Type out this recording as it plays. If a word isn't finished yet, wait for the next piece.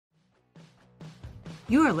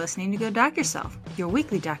You are listening to Go Doc Yourself, your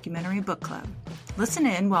weekly documentary book club. Listen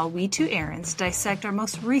in while we two Erins dissect our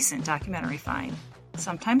most recent documentary find.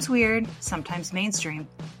 Sometimes weird, sometimes mainstream,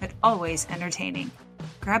 but always entertaining.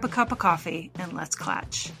 Grab a cup of coffee and let's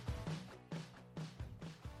clatch.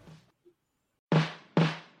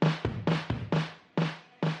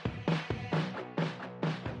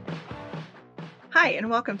 Hi, and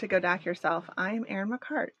welcome to Go Doc Yourself. I'm Erin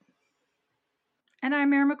McCart. And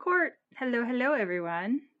I'm Erin McCourt. Hello,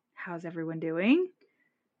 everyone. How's everyone doing?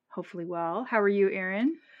 Hopefully well. How are you,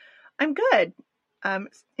 Erin? I'm good.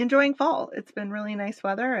 Enjoying fall. It's been really nice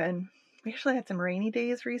weather, and we actually had some rainy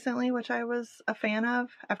days recently, which I was a fan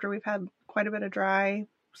of after we've had quite a bit of dry,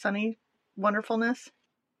 sunny wonderfulness.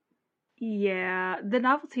 Yeah, the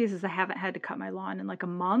novelty is I haven't had to cut my lawn in like a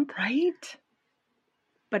month. Right?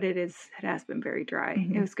 But it has been very dry.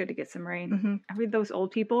 Mm-hmm. It was good to get some rain. Mm-hmm. I mean, those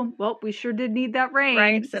old people, well, we sure did need that rain.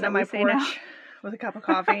 Right, sitting on my porch with a cup of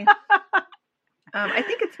coffee. I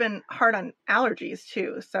think it's been hard on allergies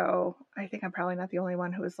too, so I think I'm probably not the only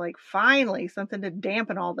one who is like, finally, something to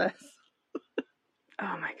dampen all this.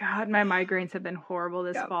 Oh my God, my migraines have been horrible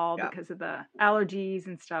this fall because of the allergies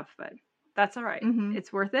and stuff, but that's all right. Mm-hmm.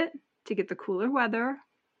 It's worth it to get the cooler weather.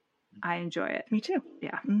 I enjoy it. Me too.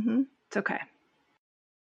 Yeah, mm-hmm. It's okay.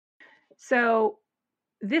 So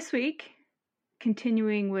this week,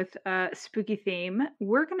 continuing with a spooky theme,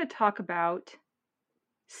 we're going to talk about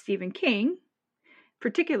Stephen King,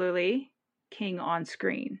 particularly King on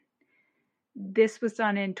Screen. This was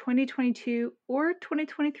done in 2022 or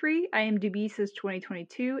 2023. IMDb says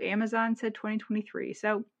 2022. Amazon said 2023.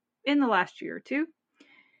 So in the last year or two.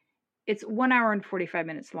 It's 1 hour and 45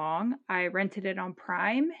 minutes long. I rented it on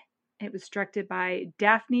Prime. It was directed by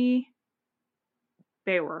Daphne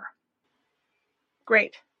Bawer.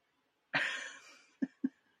 Great.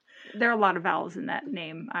 There are a lot of vowels in that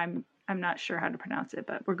name. I'm not sure how to pronounce it,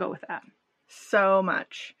 but we'll go with that. So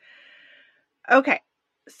much. Okay.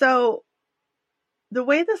 So the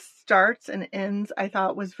way this starts and ends, I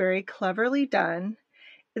thought was very cleverly done.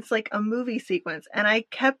 It's like a movie sequence. And I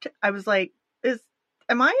was like,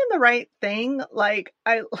 am I in the right thing? Like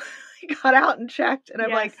I got out and checked and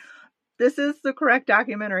I'm like, this is the correct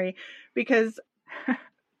documentary, because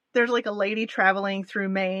there's like a lady traveling through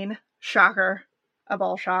Maine. Shocker of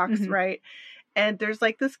all shocks, Mm-hmm. right? And there's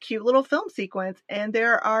like this cute little film sequence, and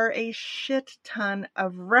there are a shit ton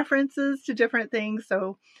of references to different things.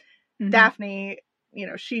 So Daphne,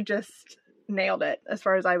 she just nailed it as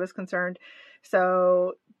far as I was concerned.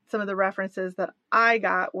 So some of the references that I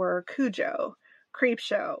got were Cujo,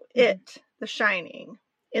 Creepshow, It, The Shining,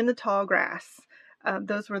 In the Tall Grass.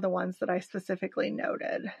 Those were the ones that I specifically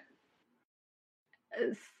noted.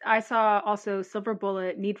 I saw also Silver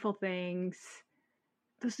Bullet, Needful Things.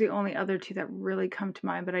 Those are the only other two that really come to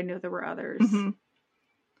mind, but I know there were others. Mm-hmm.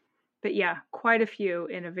 But yeah, quite a few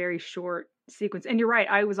in a very short sequence. And you're right.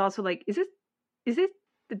 I was also like, is it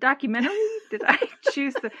the documentary? Did I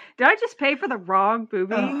did I just pay for the wrong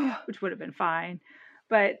movie? Which would have been fine.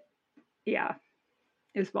 But yeah,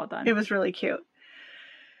 it was well done. It was really cute.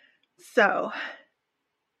 So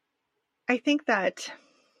I think that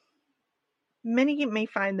many may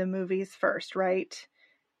find the movies first, right?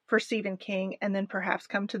 For Stephen King, and then perhaps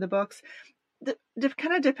come to the books.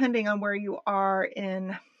 Kind of depending on where you are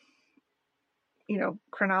in,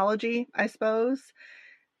 chronology, I suppose.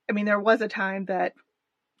 I mean, there was a time that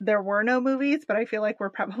there were no movies, but I feel like we're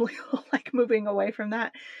probably like moving away from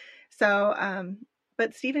that. So,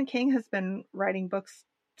 but Stephen King has been writing books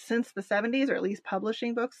since the 70s, or at least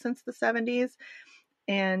publishing books since the 70s,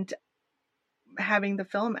 and having the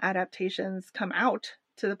film adaptations come out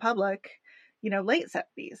to the public, late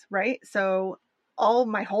 70s, right? So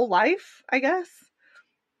my whole life, I guess.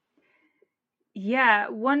 Yeah,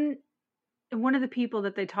 one of the people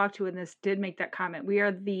that they talked to in this did make that comment. We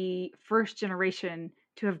are the first generation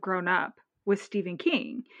to have grown up with Stephen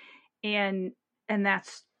King. And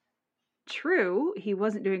that's true. He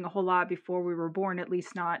wasn't doing a whole lot before we were born, at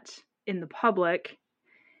least not in the public.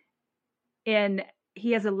 And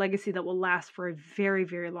he has a legacy that will last for a very,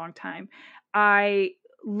 very long time. I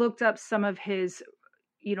looked up some of his,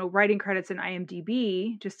 writing credits in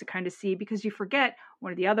IMDb just to kind of see, because you forget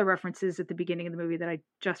one of the other references at the beginning of the movie that I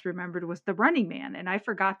just remembered was The Running Man. And I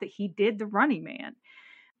forgot that he did The Running Man.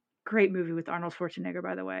 Great movie with Arnold Schwarzenegger,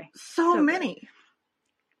 by the way. So many. Good.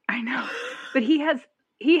 I know. But he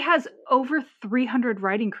has over 300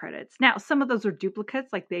 writing credits. Now, some of those are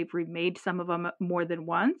duplicates, like they've remade some of them more than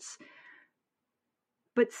once.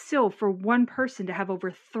 But still, for one person to have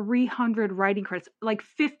over 300 writing credits, like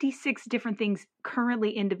 56 different things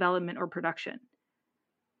currently in development or production,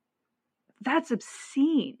 that's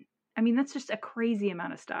obscene. I mean, that's just a crazy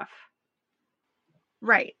amount of stuff.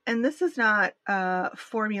 Right. And this is not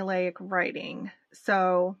formulaic writing.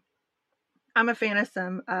 So I'm a fan of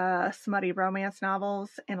some smutty romance novels.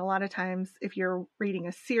 And a lot of times, if you're reading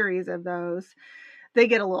a series of those, they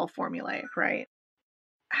get a little formulaic, right?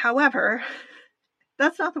 However,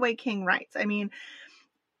 that's not the way King writes. I mean,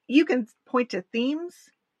 you can point to themes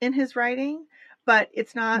in his writing, but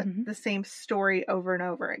it's not the same story over and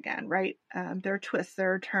over again, right? There are twists,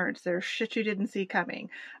 there are turns, there's shit you didn't see coming.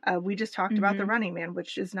 We just talked about The Running Man,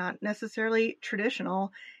 which is not necessarily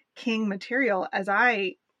traditional King material, as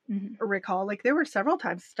I recall. Like, there were several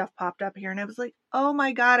times stuff popped up here, and I was like, oh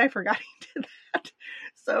my God, I forgot he did that.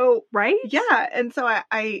 So, right? Yeah. And so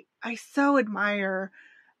I so admire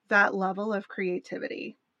that level of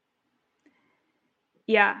creativity.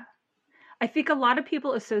 Yeah. I think a lot of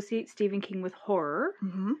people associate Stephen King with horror.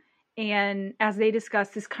 And as they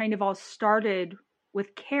discussed, this kind of all started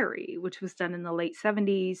with Carrie, which was done in the late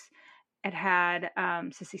 70s. It had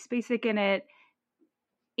Sissy Spacek in it.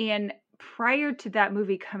 And prior to that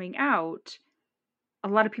movie coming out, a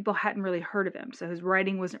lot of people hadn't really heard of him. So his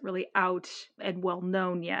writing wasn't really out and well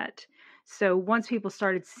known yet. So once people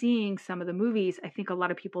started seeing some of the movies, I think a lot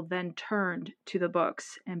of people then turned to the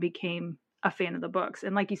books and became a fan of the books.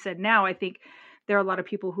 And like you said, now I think there are a lot of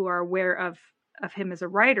people who are aware of him as a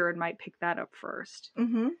writer and might pick that up first.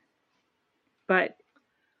 But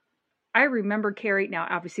I remember Carrie. Now,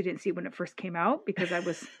 obviously didn't see it when it first came out because I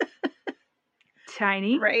was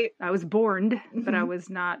tiny. Right. I was born, but I was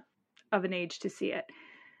not of an age to see it.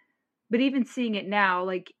 But even seeing it now,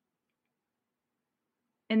 like,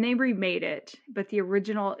 and they remade it, but the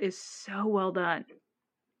original is so well done.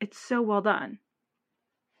 It's so well done.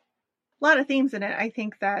 A lot of themes in it, I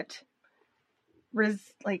think, that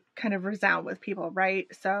kind of resound with people, right?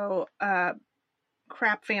 So,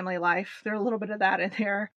 crap family life. There's a little bit of that in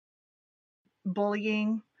there.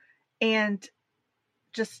 Bullying and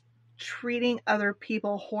just treating other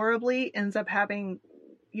people horribly ends up having,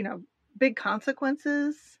 big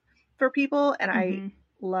consequences for people. And I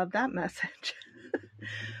love that message.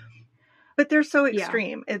 But they're so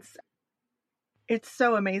extreme. Yeah. It's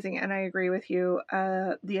so amazing. And I agree with you.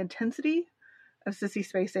 The intensity of Sissy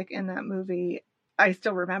Spacek in that movie, I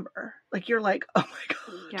still remember. Like, you're like, oh my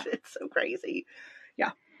God, it's so crazy.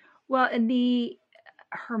 Yeah. Well, and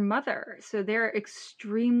her mother, so they're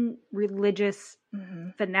extreme religious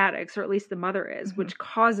fanatics, or at least the mother is, which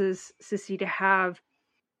causes Sissy to have,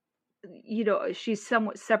 she's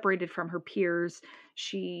somewhat separated from her peers.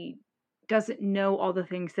 She doesn't know all the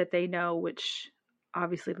things that they know, which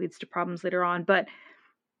obviously leads to problems later on. But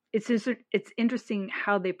it's interesting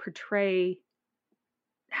how they portray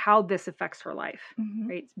how this affects her life,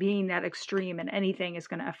 right? Being that extreme and anything is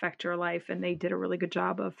going to affect your life. And they did a really good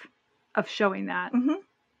job of showing that.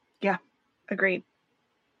 Yeah, agreed.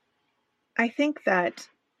 I think that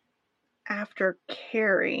after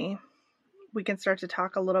Carrie, we can start to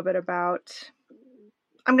talk a little bit about,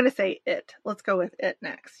 I'm going to say It. Let's go with It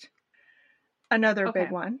next. Another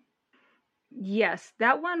big one. Yes,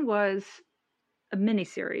 that one was a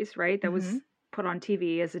miniseries, right? That was put on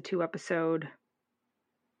TV as a 2-episode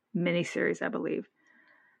miniseries, I believe.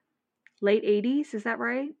 Late 80s, is that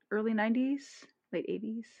right? Early 90s? Late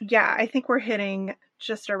 80s? Yeah, I think we're hitting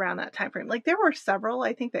just around that time frame. Like, there were several,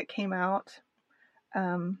 I think, that came out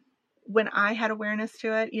when I had awareness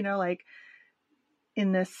to it, like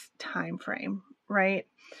in this time frame, right?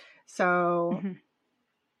 So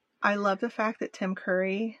I love the fact that Tim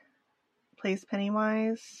Curry plays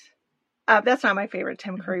Pennywise. That's not my favorite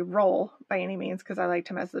Tim Curry role by any means, because I liked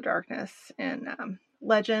him as the Darkness in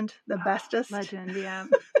Legend, the bestest. Legend, yeah.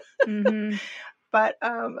 But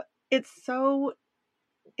it's so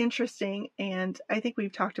interesting, and I think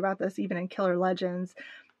we've talked about this even in Killer Legends,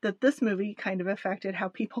 that this movie kind of affected how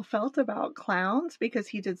people felt about clowns, because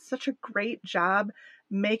he did such a great job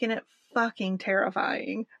making it fucking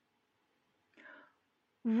terrifying.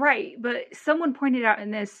 Right, but someone pointed out in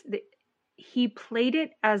this that he played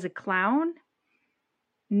it as a clown,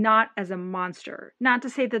 not as a monster. Not to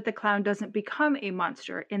say that the clown doesn't become a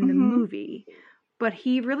monster in the movie, but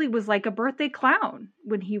he really was like a birthday clown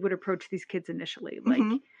when he would approach these kids initially, like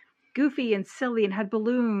goofy and silly and had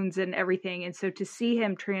balloons and everything. And so to see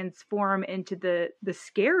him transform into the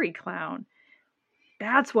scary clown,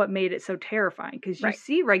 that's what made it so terrifying, because you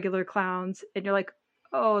see regular clowns and you're like,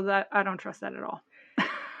 oh, that I don't trust that at all.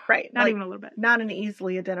 Right. Not even a little bit. Not an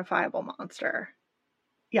easily identifiable monster.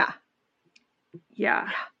 Yeah.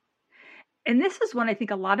 And this is one I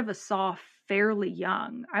think a lot of us saw fairly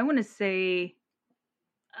young. I want to say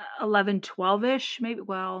 11, 12-ish, maybe.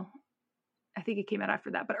 Well, I think it came out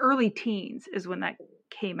after that, but early teens is when that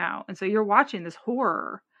came out. And so you're watching this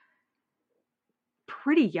horror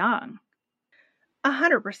pretty young.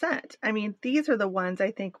 100%. I mean, these are the ones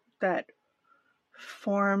I think that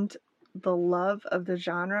formed the love of the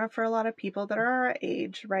genre for a lot of people that are our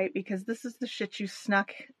age, right? Because this is the shit you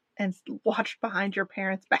snuck and watched behind your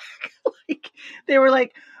parents' back. Like, they were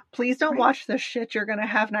like, please don't watch this shit. You're going to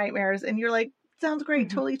have nightmares. And you're like, sounds great.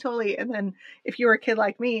 Mm-hmm. Totally, totally. And then if you were a kid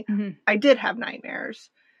like me, Mm-hmm. I did have nightmares.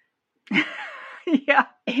 Yeah,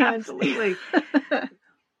 absolutely.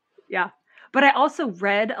 Yeah. But I also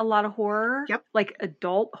read a lot of horror, like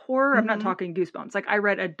adult horror. I'm not talking Goosebumps. Like I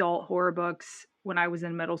read adult horror books when I was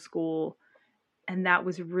in middle school, and that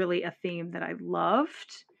was really a theme that I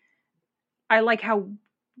loved. I like how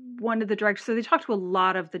one of the directors, so they talked to a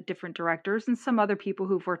lot of the different directors and some other people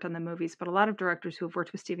who've worked on the movies, but a lot of directors who have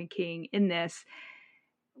worked with Stephen King in this.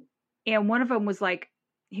 And one of them was like,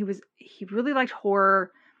 he really liked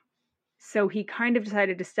horror. So he kind of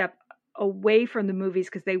decided to step away from the movies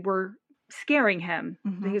because they were scaring him.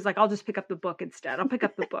 Mm-hmm. He was like, I'll just pick up the book instead. I'll pick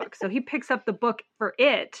up the book. So he picks up the book for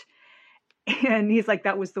it. And he's like,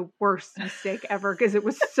 that was the worst mistake ever because it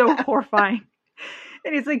was so horrifying.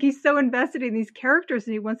 And he's like, he's so invested in these characters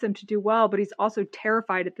and he wants them to do well, but he's also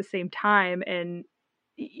terrified at the same time. And,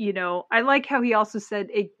 you know, I like how he also said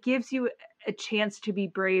it gives you a chance to be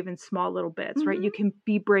brave in small little bits, right? You can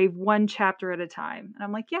be brave one chapter at a time. And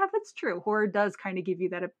I'm like, yeah, that's true. Horror does kind of give you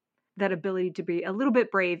that ability to be a little bit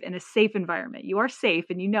brave in a safe environment. You are safe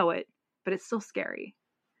and you know it, but it's still scary.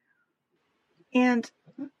 And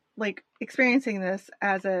like experiencing this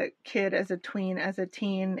as a kid, as a tween, as a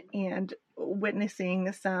teen, and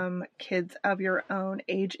witnessing some kids of your own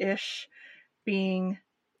age-ish being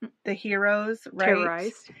the heroes, right?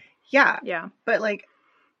 Terrorized. Yeah. But like,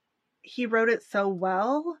 he wrote it so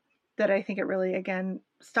well that I think it really, again,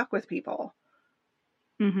 stuck with people.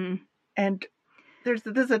 Mm-hmm. And there's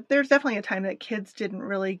definitely a time that kids didn't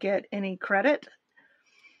really get any credit,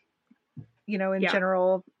 you know, in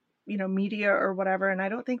general, you know, media or whatever. And I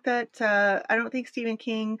don't think Stephen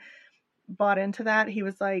King bought into that. He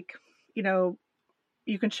was like, you know,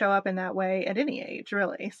 you can show up in that way at any age,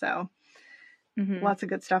 really. So lots of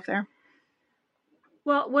good stuff there.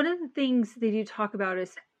 Well, one of the things they do talk about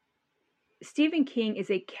is Stephen King is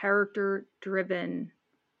a character-driven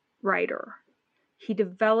writer. He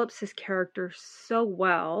develops his characters so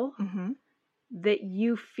well that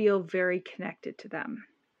you feel very connected to them.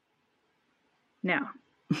 Now,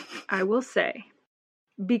 I will say,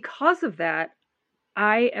 because of that,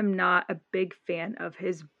 I am not a big fan of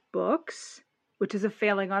his books, which is a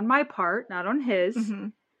failing on my part, not on his.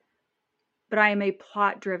 But I am a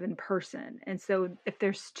plot-driven person. And so if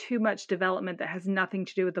there's too much development that has nothing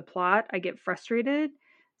to do with the plot, I get frustrated.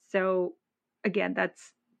 So again,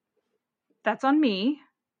 that's on me,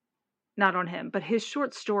 not on him. But his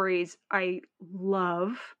short stories I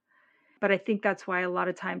love. But I think that's why a lot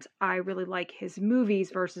of times I really like his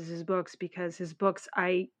movies versus his books, because his books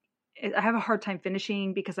I have a hard time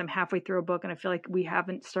finishing because I'm halfway through a book and I feel like we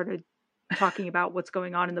haven't started talking about what's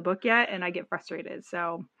going on in the book yet, and I get frustrated.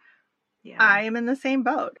 So yeah. I am in the same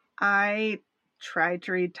boat. I tried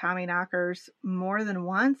to read Tommy Knockers more than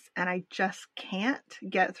once and I just can't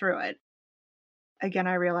get through it. Again,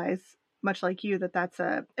 I realize, much like you,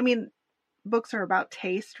 books are about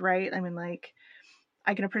taste, right? I mean, like,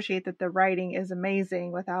 I can appreciate that the writing is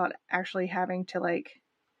amazing without actually having to, like,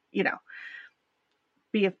 you know,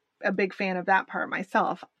 be a big fan of that part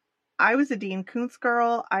myself. I was a Dean Koontz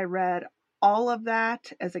girl. I read all of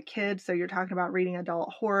that as a kid. So you're talking about reading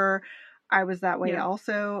adult horror. I was that way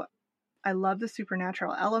also. I love the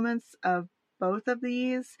supernatural elements of both of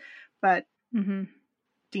these, but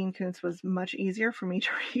Dean Koontz was much easier for me to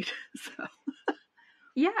read. So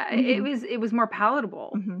yeah, it was more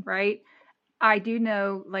palatable, right? I do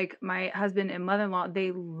know, like, my husband and mother-in-law,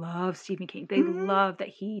 they love Stephen King. They love that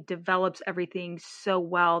he develops everything so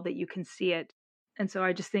well that you can see it. And so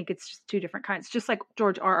I just think it's just two different kinds. Just like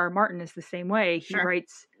George R.R. Martin is the same way. He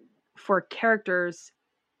writes for characters.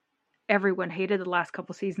 Everyone hated the last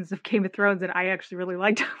couple seasons of Game of Thrones, and I actually really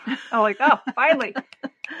liked them. I'm like, oh, finally,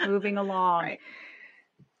 moving along. Right.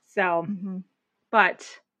 So, but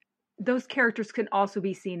those characters can also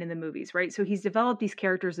be seen in the movies, right? So he's developed these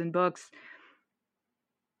characters in books,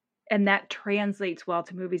 and that translates well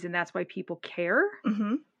to movies, and that's why people care.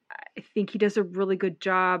 I think he does a really good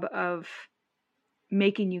job of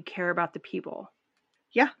making you care about the people.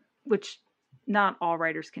 Yeah. Which not all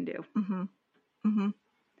writers can do.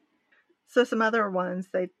 So some other ones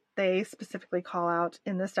they specifically call out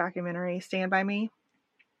in this documentary: Stand By Me.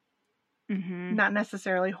 Not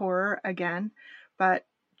necessarily horror again, but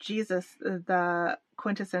Jesus, the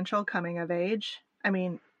quintessential coming of age I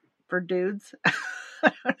mean, for dudes.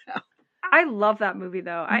 I don't know. I love that movie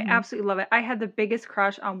though. I Mm-hmm. absolutely love it. I had the biggest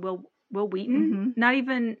crush on Will Wheaton. Mm-hmm. Not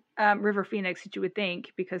even River Phoenix, that you would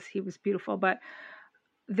think, because he was beautiful, but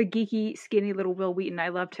the geeky, skinny little Will Wheaton. I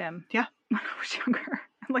loved him Yeah. when I was younger.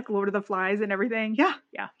 Like Lord of the Flies and everything. Yeah.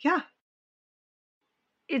 Yeah. Yeah.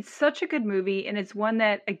 It's such a good movie, and it's one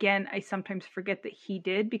that, again, I sometimes forget that he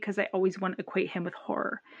did because I always want to equate him with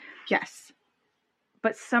horror. Yes.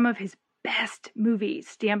 But some of his best movies,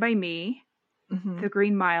 Stand By Me, Mm-hmm. The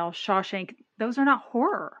Green Mile, Shawshank, those are not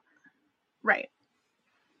horror. Right.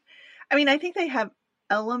 I mean, I think they have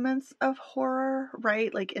elements of horror,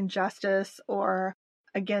 right? Like injustice, or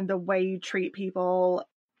again, the way you treat people,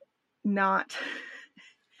 not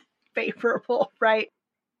favorable, right?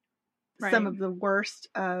 Right. Some of the worst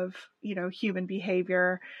of, human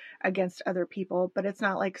behavior against other people, but it's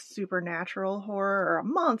not like supernatural horror or a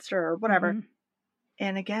monster or whatever. Mm-hmm.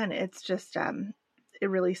 And again, it's just, it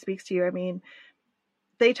really speaks to you. I mean,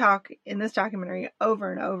 they talk in this documentary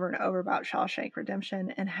over and over and over about Shawshank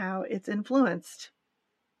Redemption and how it's influenced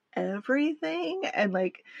everything. And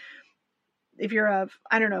like, if you're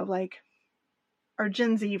I don't know, like our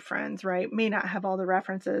Gen Z friends, right, may not have all the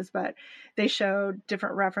references, but they showed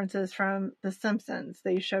different references from The Simpsons.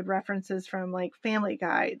 They showed references from like Family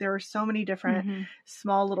Guy. There were so many different Mm-hmm.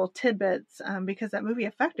 small little tidbits because that movie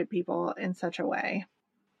affected people in such a way.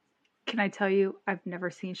 Can I tell you, I've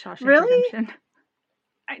never seen Shawshank Really? Redemption.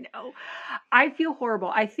 I know. I feel horrible.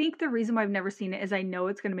 I think the reason why I've never seen it is I know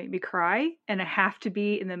it's going to make me cry, and I have to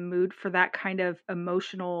be in the mood for that kind of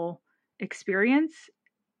emotional experience.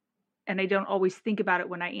 And I don't always think about it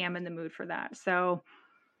when I am in the mood for that. So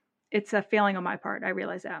it's a failing on my part. I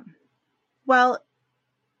realize that. Well,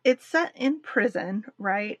 it's set in prison,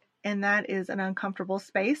 right? And that is an uncomfortable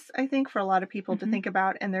space, I think, for a lot of people to Mm-hmm. think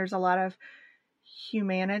about. And there's a lot of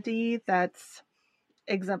humanity that's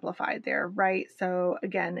exemplified there, right? So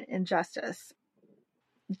again, injustice.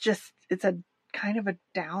 Just, it's a kind of a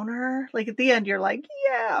downer. Like at the end, you're like,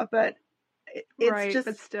 yeah, but it's Right, just,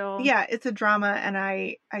 but still. yeah, it's a drama. And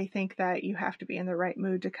I think that you have to be in the right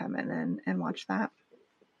mood to come in and watch that.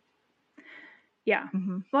 Yeah.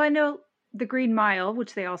 Mm-hmm. Well, I know The Green Mile,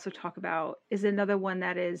 which they also talk about, is another one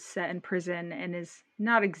that is set in prison and is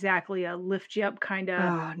not exactly a lift you up kind of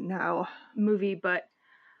Oh, no. movie, but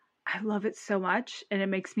I love it so much and it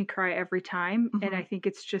makes me cry every time. Mm-hmm. And I think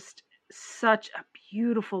it's just such a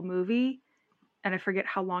beautiful movie. And I forget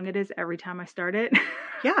how long it is every time I start it.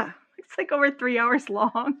 Yeah. It's like over 3 hours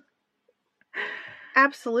long.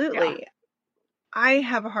 Absolutely. Yeah. I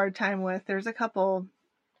have a hard time with, there's a couple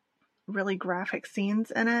really graphic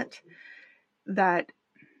scenes in it that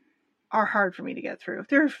are hard for me to get through.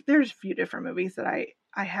 There's a few different movies that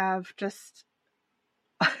I have just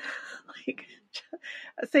like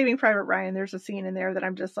Saving Private Ryan. There's a scene in there that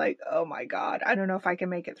I'm just like, oh my God, I don't know if I can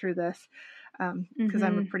make it through this. Because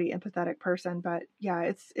I'm a pretty empathetic person, but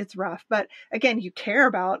yeah, it's rough. But again, you care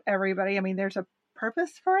about everybody. I mean, there's a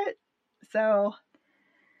purpose for it. So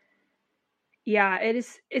yeah,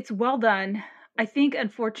 it's well done. I think,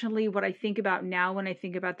 unfortunately, what I think about now when I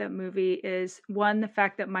think about that movie is, one, the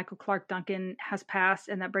fact that Michael Clark Duncan has passed,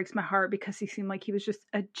 and that breaks my heart because he seemed like he was just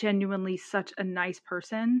a genuinely such a nice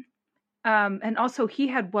person. And also he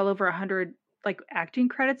had well over 100 like acting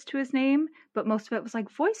credits to his name, but most of it was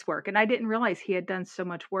like voice work. And I didn't realize he had done so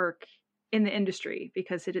much work in the industry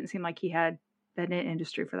because it didn't seem like he had been in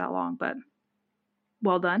industry for that long, but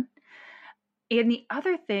well done. And the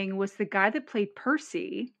other thing was the guy that played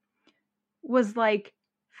Percy was like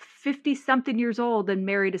 50 something years old and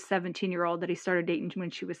married a 17-year-old that he started dating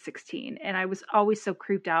when she was 16. And I was always so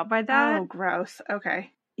creeped out by that. oh, gross.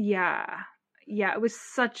 Okay. Yeah. Yeah, it was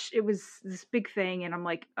this big thing, and I'm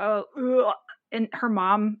like, oh, ugh. And her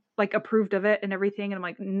mom like approved of it and everything, and I'm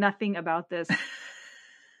like, nothing about this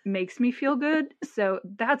makes me feel good. So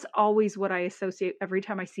that's always what I associate every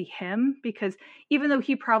time I see him, because even though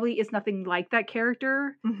he probably is nothing like that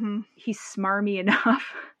character, Mm-hmm. he's smarmy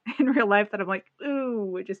enough in real life that I'm like,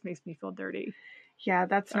 ooh, it just makes me feel dirty. Yeah,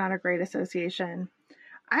 that's not a great association.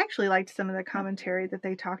 I actually liked some of the commentary that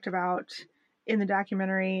they talked about in the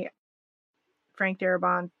documentary. Frank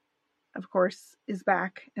Darabont, of course, is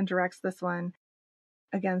back and directs this one,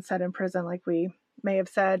 again, set in prison, like we may have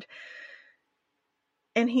said.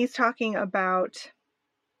 And he's talking about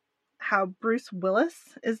how Bruce Willis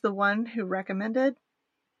is the one who recommended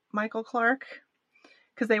Michael Clark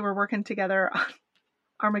because they were working together on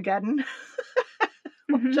Armageddon.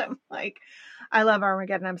 Which I'm like, I love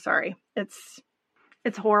Armageddon. I'm sorry.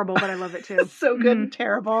 It's horrible, but I love it too. So good and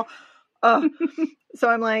terrible. Oh, so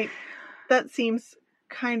I'm like, that seems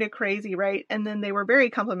kind of crazy, right? And then they were very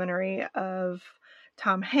complimentary of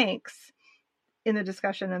Tom Hanks in the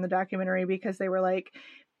discussion in the documentary, because they were like,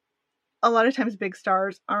 a lot of times big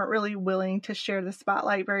stars aren't really willing to share the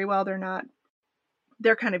spotlight very well.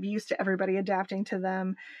 They're kind of used to everybody adapting to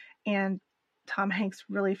them. And Tom Hanks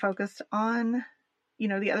really focused on,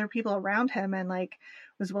 the other people around him, and like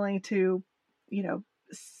was willing to,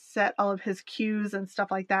 set all of his cues and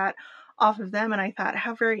stuff like that off of them. And I thought,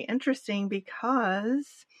 how very interesting,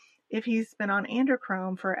 because if he's been on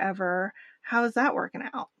Androchrome forever, how is that working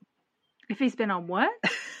out? If he's been on what?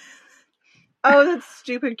 Oh, that's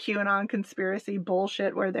stupid QAnon conspiracy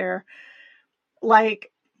bullshit where they're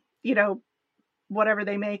like, whatever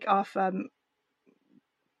they make off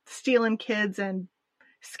stealing kids and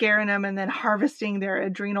scaring them and then harvesting their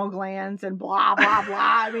adrenal glands and blah, blah, blah.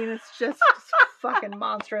 I mean, it's just fucking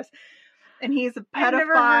monstrous. And he's a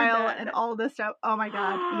pedophile and all this stuff. Oh my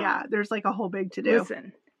God. Yeah, there's like a whole big to-do.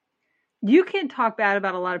 Listen, you can talk bad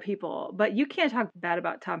about a lot of people, but you can't talk bad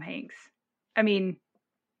about Tom Hanks. I mean,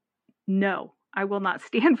 no, I will not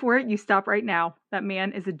stand for it. You stop right now. That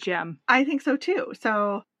man is a gem. I think so too.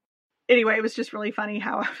 So anyway, it was just really funny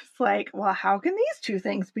how I was like, well, how can these two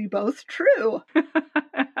things be both true?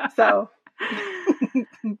 So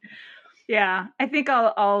yeah, I think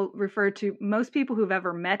I'll refer to most people who've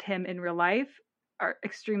ever met him in real life are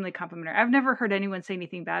extremely complimentary. I've never heard anyone say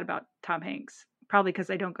anything bad about Tom Hanks, probably because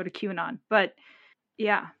I don't go to QAnon, but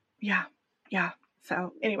yeah.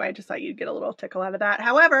 So anyway, I just thought you'd get a little tickle out of that.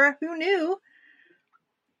 However, who knew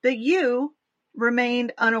that you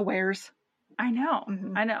remained unawares? I know.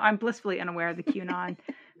 Mm-hmm. I know. I'm blissfully unaware of the QAnon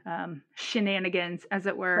shenanigans, as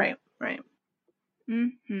it were. Right.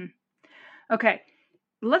 Mm-hmm. Okay.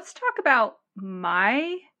 Let's talk about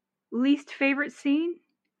my least favorite scene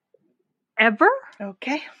ever.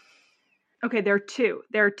 Okay. There are two.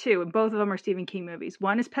 And both of them are Stephen King movies.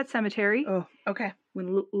 One is Pet Sematary. Oh, okay.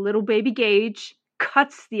 When little baby Gage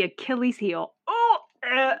cuts the Achilles heel. Oh,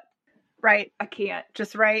 right. I can't.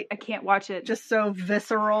 Just right. I can't watch it. Just so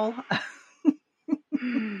visceral.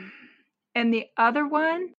 And the other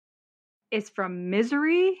one is from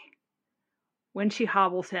Misery, when she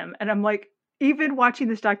hobbles him. And I'm like, even watching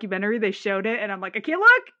this documentary, they showed it. And I'm like, I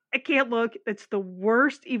can't look. It's the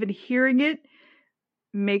worst. Even hearing it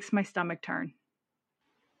makes my stomach turn.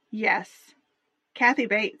 Yes. Kathy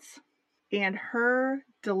Bates. And her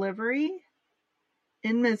delivery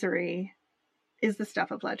in Misery is the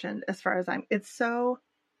stuff of legend as far as it's so,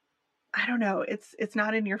 I don't know, it's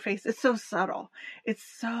not in your face. It's so subtle.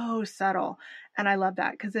 And I love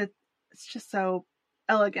that because it's just so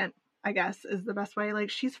elegant, I guess, is the best way. Like,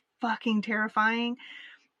 she's fucking terrifying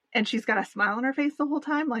and she's got a smile on her face the whole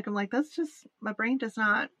time. Like, I'm like, that's just, my brain does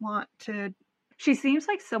not want to. She seems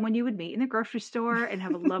like someone you would meet in the grocery store and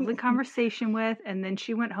have a lovely conversation with, and then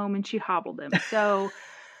she went home and she hobbled him. So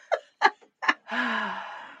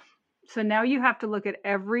so now you have to look at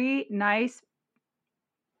every nice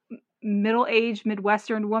middle-aged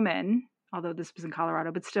Midwestern woman, although this was in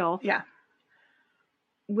Colorado, but still. Yeah.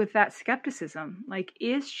 With that skepticism. Like,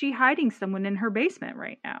 is she hiding someone in her basement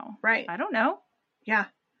right now? Right. I don't know. Yeah.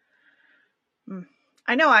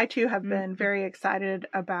 I know I too have been very excited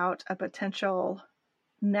about a potential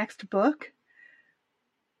next book,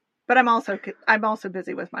 but I'm also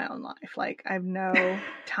busy with my own life. Like, I have no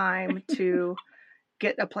time to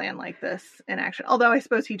get a plan like this in action. Although I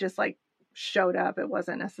suppose he just like showed up. It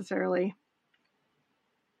wasn't necessarily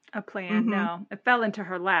a plan. Mm-hmm. No, it fell into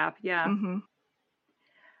her lap. Yeah. Mm-hmm.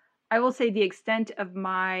 I will say the extent of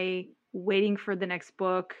my waiting for the next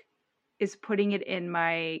book is putting it in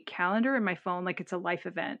my calendar in my phone like it's a life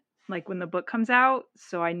event, like when the book comes out,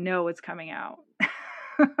 so I know it's coming out.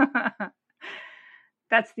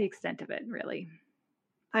 That's the extent of it, really.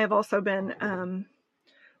 I have also been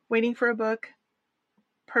waiting for a book,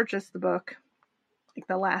 purchased the book, like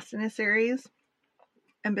the last in a series,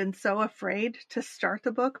 and been so afraid to start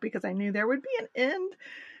the book because I knew there would be an end.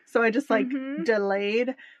 So I just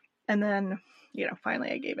delayed, and then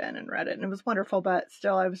finally I gave in and read it, and it was wonderful, but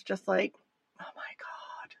still I was just like, oh my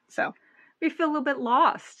God. So we feel a little bit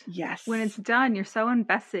lost. Yes. When it's done, you're so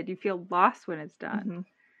invested. You feel lost when it's done. Mm-hmm.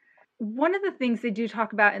 One of the things they do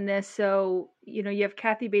talk about in this, so, you have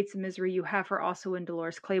Kathy Bates in Misery. You have her also in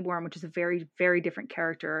Dolores Claiborne, which is a very, very different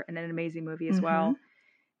character and an amazing movie as well.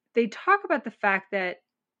 They talk about the fact that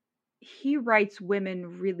he writes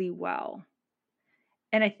women really well.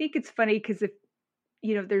 And I think it's funny because if,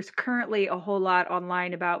 there's currently a whole lot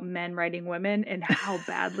online about men writing women and how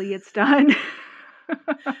badly it's done.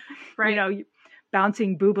 Right.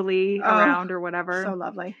 Bouncing boobily around or whatever. So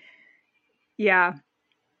lovely. Yeah.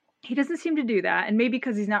 He doesn't seem to do that. And maybe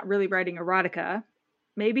because he's not really writing erotica.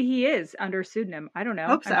 Maybe he is under a pseudonym. I don't know.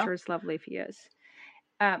 Hope so. I'm sure it's lovely if he is.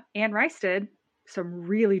 Anne Rice did some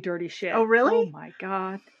really dirty shit. Oh, really? Oh my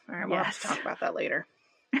God. All right, we'll have to Yes. talk about that later.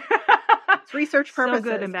 It's research purposes.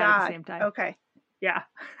 So good and bad at the same time. Okay. Yeah.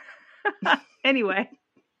 Anyway.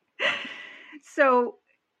 So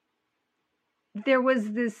there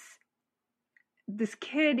was this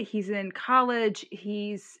kid, he's in college,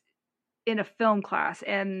 he's in a film class,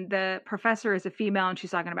 and the professor is a female, and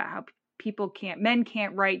she's talking about how men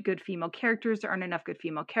can't write good female characters. There aren't enough good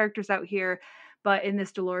female characters out here. But in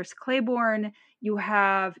this Dolores Claiborne, you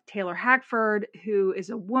have Taylor Hackford, who is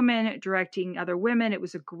a woman directing other women. It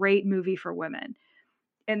was a great movie for women.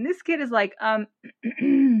 And this kid is like,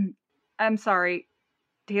 I'm sorry,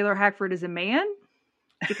 Taylor Hackford is a man?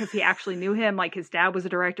 Because he actually knew him. Like, his dad was a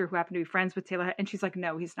director who happened to be friends with Taylor. And she's like,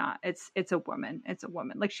 no, he's not. It's a woman. It's a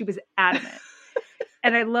woman. Like, she was adamant.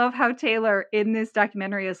 And I love how Taylor in this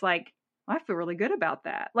documentary is like, well, I feel really good about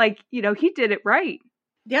that. Like, you know, he did it right.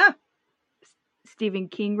 Yeah. Stephen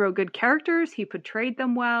King wrote good characters. He portrayed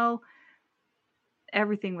them well.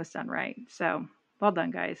 Everything was done right. So, well done,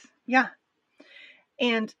 guys. Yeah.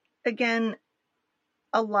 And again,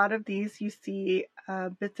 a lot of these you see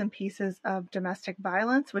bits and pieces of domestic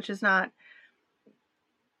violence, which is not,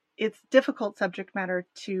 it's difficult subject matter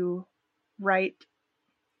to write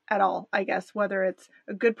at all, I guess. Whether it's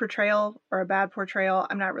a good portrayal or a bad portrayal,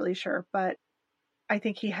 I'm not really sure. But I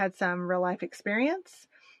think he had some real life experience.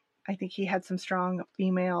 I think he had some strong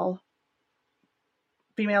females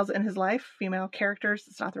in his life, female characters.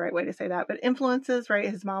 It's not the right way to say that, but influences, right?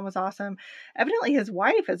 His mom was awesome. Evidently his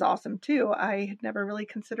wife is awesome too. I had never really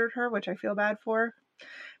considered her, which I feel bad for.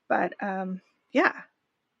 But yeah,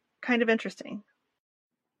 kind of interesting.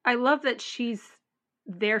 I love that she's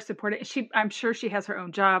there supporting. I'm sure she has her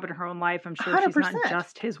own job and her own life. I'm sure 100%. She's not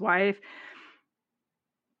just his wife.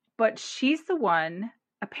 But she's the one,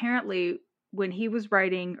 apparently, when he was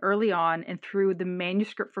writing early on and threw the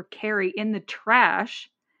manuscript for Carrie in the trash,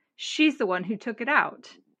 she's the one who took it out.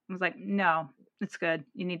 I was like, no, it's good.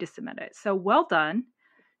 You need to submit it. So well done.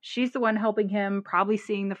 She's the one helping him, probably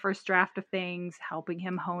seeing the first draft of things, helping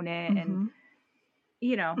him hone it. And,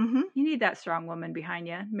 you know, you need that strong woman behind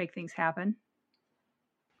you to make things happen.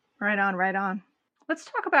 Right on, right on. Let's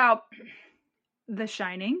talk about The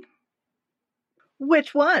Shining.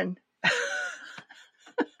 Which one?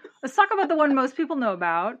 Let's talk about the one most people know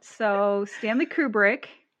about. So Stanley Kubrick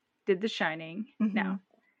did The Shining. Now,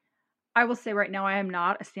 I will say right now, I am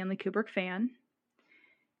not a Stanley Kubrick fan.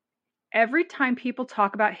 Every time people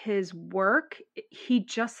talk about his work, he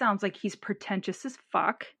just sounds like he's pretentious as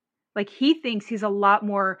fuck. Like, he thinks he's a lot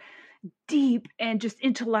more deep and just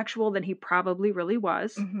intellectual than he probably really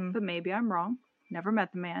was. But maybe I'm wrong. Never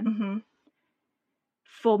met the man.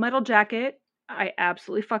 Full Metal Jacket. I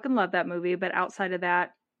absolutely fucking love that movie. But outside of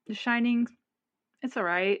that, The Shining, it's all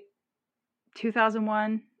right.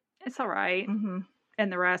 2001, it's all right.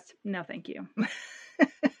 And the rest, no thank you.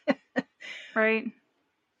 Right?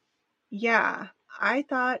 Yeah, I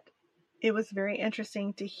thought it was very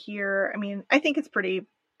interesting to hear. I mean, I think it's pretty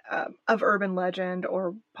of urban legend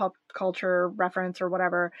or pop culture reference or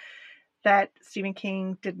whatever that Stephen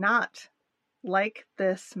King did not like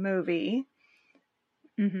this movie.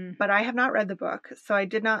 But I have not read the book, so I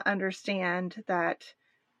did not understand that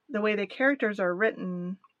the way the characters are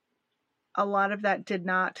written, a lot of that did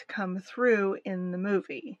not come through in the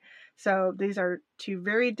movie. So these are two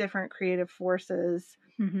very different creative forces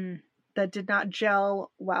that did not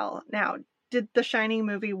gel well. Now, did the Shining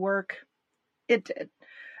movie work? It did.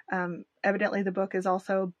 Evidently, the book is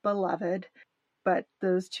also beloved, but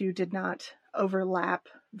those two did not overlap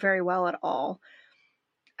very well at all.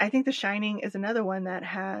 I think The Shining is another one that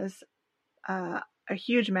has a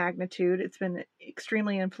huge magnitude. It's been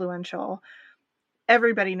extremely influential.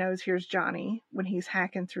 Everybody knows Here's Johnny when he's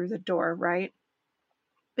hacking through the door, right?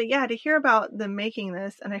 But yeah, to hear about them making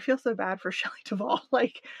this, and I feel so bad for Shelley Duvall.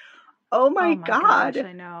 Like, oh my God. Gosh,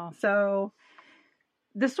 I know. So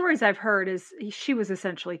the stories I've heard is she was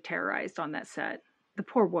essentially terrorized on that set. The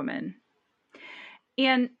poor woman.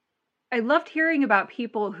 And I loved hearing about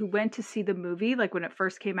people who went to see the movie, like when it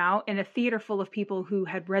first came out, in a theater full of people who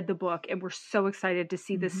had read the book and were so excited to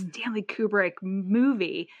see this Stanley Kubrick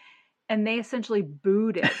movie. And they essentially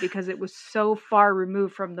booed it because it was so far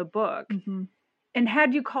removed from the book. And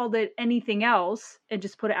had you called it anything else and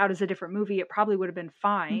just put it out as a different movie, it probably would have been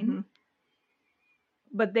fine.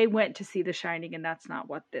 But they went to see The Shining, and that's not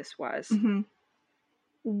what this was.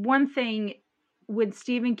 One thing, when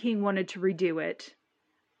Stephen King wanted to redo it,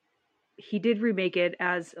 he did remake it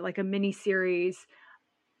as like a mini series.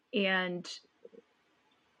 And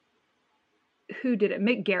who did it?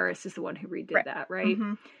 Mick Garris is the one who redid that, right?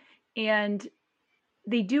 And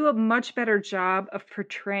they do a much better job of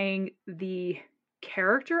portraying the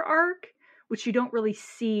character arc, which you don't really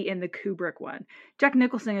see in the Kubrick one. Jack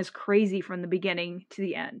Nicholson is crazy from the beginning to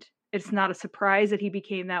the end. It's not a surprise that he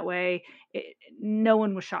became that way. No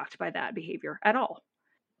one was shocked by that behavior at all.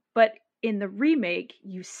 But in the remake,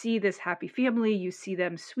 you see this happy family, you see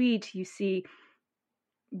them sweet, you see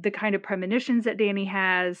the kind of premonitions that Danny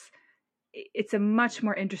has. It's a much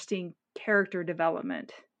more interesting character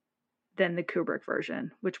development than the Kubrick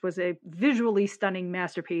version, which was a visually stunning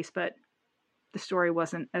masterpiece, but the story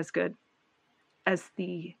wasn't as good as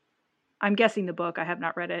I'm guessing the book. I have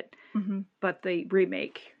not read it, but the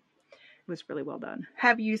remake was really well done.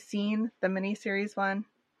 Have you seen the miniseries one?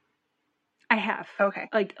 I have. Okay.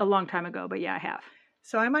 Like a long time ago, but yeah, I have.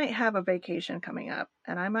 So I might have a vacation coming up,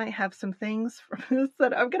 and I might have some things from this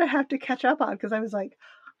that I'm going to have to catch up on, because I was like,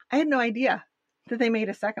 I had no idea that they made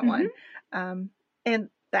a second one. And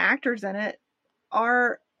the actors in it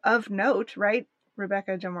are of note, right?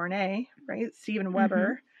 Rebecca De Mornay, right? Steven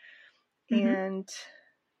Weber. And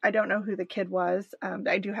I don't know who the kid was.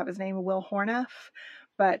 I do have his name, Will Horneff,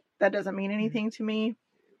 but that doesn't mean anything to me.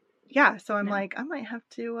 Yeah, so I'm like, I might have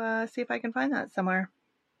to see if I can find that somewhere.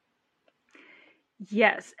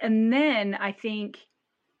 Yes, and then I think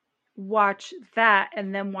watch that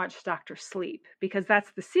and then watch Dr. Sleep, because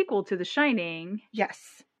that's the sequel to The Shining.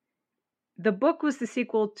 Yes. The book was the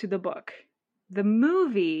sequel to the book. The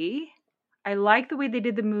movie, I like the way they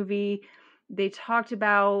did the movie. They talked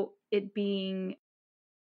about it being,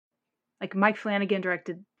 like, Mike Flanagan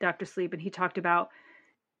directed Dr. Sleep, and he talked about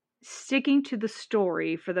sticking to the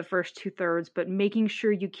story for the first 2/3, but making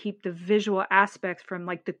sure you keep the visual aspects from,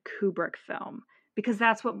 like, the Kubrick film, because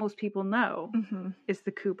that's what most people know is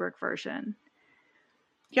the Kubrick version.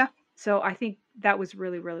 Yeah. So I think that was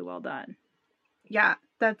really, really well done. Yeah,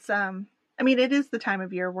 that's, I mean, it is the time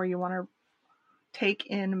of year where you want to take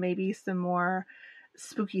in maybe some more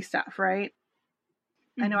spooky stuff, right?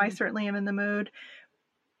 I know I certainly am in the mood,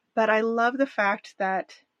 but I love the fact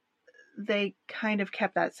that they kind of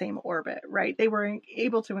kept that same orbit, right? They were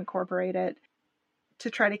able to incorporate it to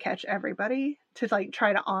try to catch everybody, to like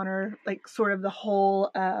try to honor like sort of the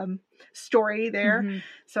whole story there.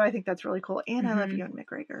 So I think that's really cool. And I love Ewan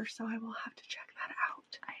McGregor, so I will have to check that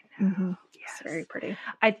out. I know. Yes. It's very pretty.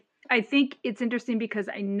 I think it's interesting because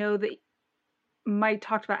I know that Mike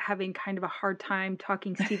talked about having kind of a hard time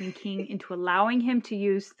talking Stephen King into allowing him to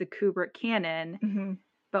use the Kubrick canon.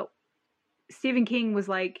 But Stephen King was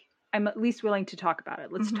like, I'm at least willing to talk about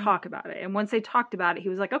it. Let's talk about it. And once they talked about it, he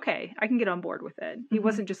was like, okay, I can get on board with it. He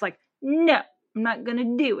wasn't just like, no, I'm not going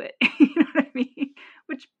to do it. You know what I mean?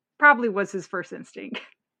 Which probably was his first instinct.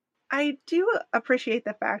 I do appreciate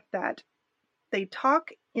the fact that they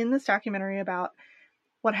talk in this documentary about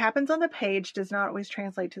what happens on the page does not always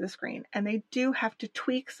translate to the screen. And they do have to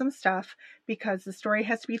tweak some stuff because the story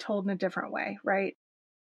has to be told in a different way, right?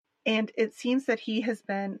 And it seems that he has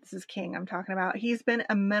been, this is King I'm talking about, he's been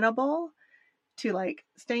amenable to like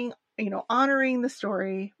staying, honoring the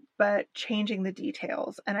story, but changing the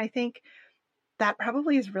details. And I think that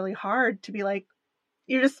probably is really hard to be like,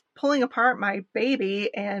 you're just pulling apart my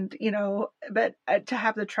baby and, but to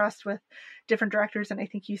have the trust with different directors. And I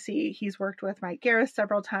think you see he's worked with Mike Garris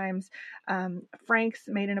several times. Frank's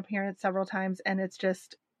made an appearance several times, and it's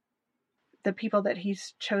just the people that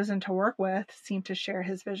he's chosen to work with seem to share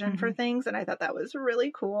his vision for things. And I thought that was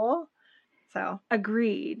really cool. So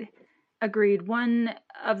Agreed. One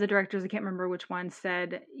of the directors, I can't remember which one,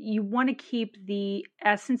 said you want to keep the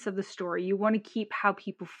essence of the story. You want to keep how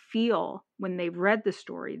people feel when they've read the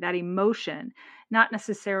story, that emotion, not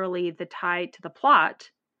necessarily the tie to the plot,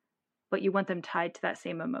 but you want them tied to that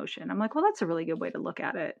same emotion. I'm like, well, that's a really good way to look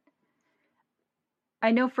at it.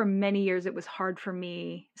 I know for many years it was hard for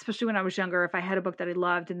me, especially when I was younger, if I had a book that I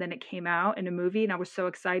loved and then it came out in a movie and I was so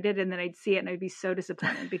excited and then I'd see it and I'd be so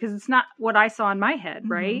disappointed because it's not what I saw in my head,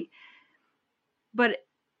 right? But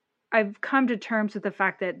I've come to terms with the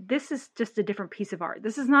fact that this is just a different piece of art.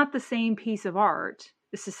 This is not the same piece of art.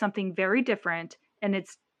 This is something very different, and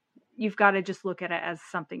you've got to just look at it as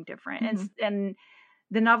something different. And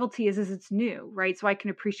the novelty is it's new, right? So I can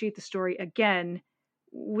appreciate the story again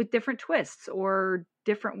with different twists or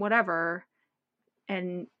different whatever.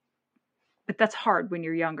 But that's hard when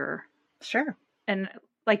you're younger. Sure. And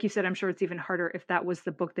like you said, I'm sure it's even harder if that was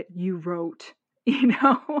the book that you wrote,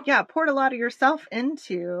 Yeah, poured a lot of yourself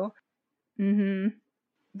into the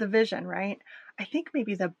vision, right? I think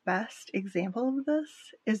maybe the best example of this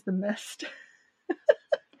is The Mist.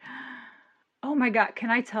 Oh my God. Can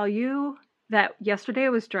I tell you that yesterday I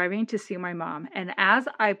was driving to see my mom, and as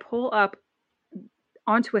I pull up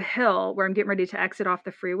onto a hill where I'm getting ready to exit off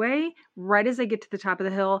the freeway. Right as I get to the top of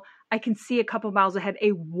the hill, I can see a couple miles ahead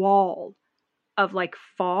a wall of like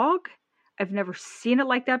fog. I've never seen it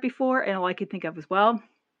like that before. And all I could think of was, well,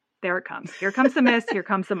 there it comes. Here comes the mist. Here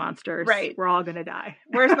comes the monsters. Right. We're all going to die.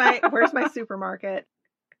 Where's my supermarket?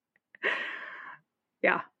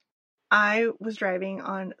 Yeah. I was driving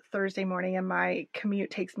on Thursday morning and my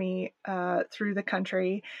commute takes me through the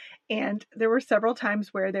country. And there were several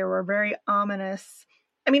times where there were very ominous,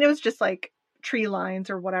 I mean, it was just like tree lines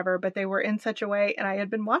or whatever, but they were in such a way. And I had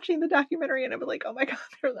been watching the documentary and I was like, oh my God,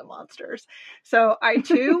 they're the monsters. So I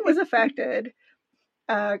too was affected,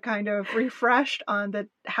 kind of refreshed on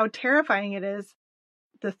how terrifying it is,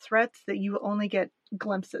 the threats that you only get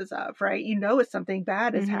glimpses of, right? You know, it's something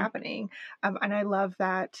bad is happening. And I love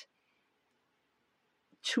that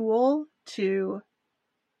tool to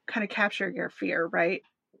kind of capture your fear, right?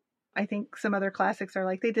 I think some other classics are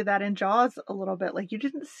like, they did that in Jaws a little bit. Like, you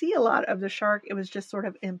didn't see a lot of the shark. It was just sort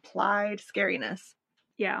of implied scariness.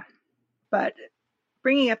 Yeah. But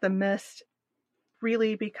bringing up the mist,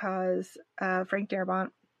 really, because Frank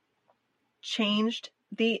Darabont changed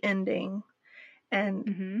the ending.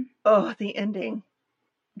 And, the ending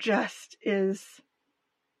just is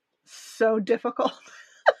so difficult.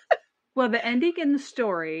 Well, the ending in the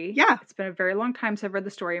story, yeah, it's been a very long time since I've read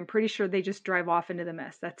the story. I'm pretty sure they just drive off into the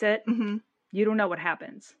mist. That's it. You don't know what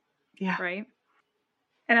happens. Yeah. Right?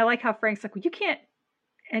 And I like how Frank's like, well, you can't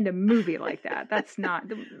end a movie like that. That's not,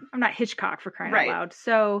 I'm not Hitchcock for crying out loud.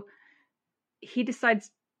 So he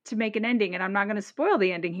decides to make an ending, and I'm not going to spoil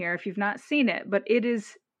the ending here if you've not seen it, but it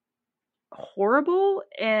is horrible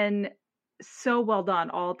and so well done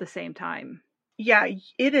all at the same time. Yeah,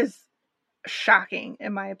 it is shocking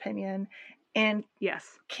in my opinion. And yes,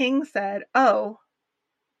 King said, oh,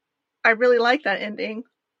 I really like that ending.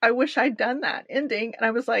 I wish I'd done that ending. And I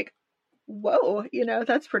was like, whoa,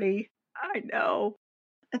 that's pretty. I know.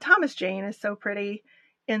 And Thomas Jane is so pretty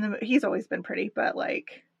he's always been pretty, but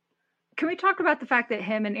like, can we talk about the fact that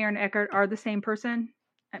him and Aaron Eckhart are the same person?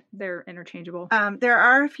 They're interchangeable. There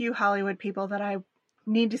are a few Hollywood people that I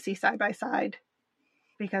need to see side by side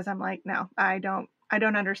because I'm like, no, I don't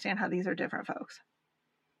understand how these are different folks.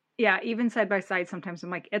 Yeah, even side by side, sometimes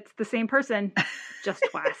I'm like, it's the same person, just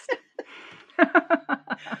twist.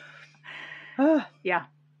 Yeah.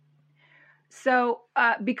 So,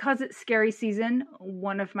 because it's scary season,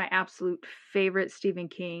 one of my absolute favorite Stephen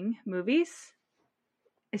King movies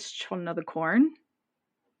is Children of the Corn.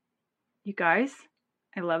 You guys,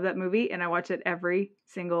 I love that movie, and I watch it every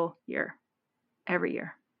single year. Every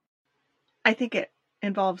year. I think it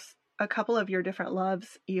involves a couple of your different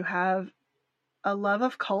loves. You have a love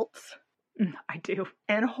of cults. I do.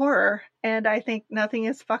 And horror. And I think nothing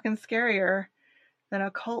is fucking scarier than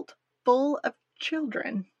a cult full of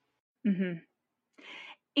children. And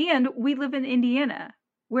we live in Indiana,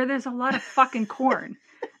 where there's a lot of fucking corn.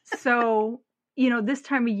 So, this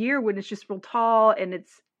time of year when it's just real tall, and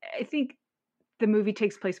I think the movie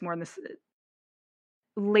takes place more in this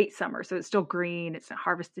late summer, so it's still green, it's not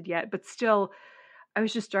harvested yet, but still, I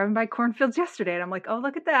was just driving by cornfields yesterday and I'm like, oh,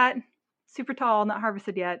 look at that, super tall, not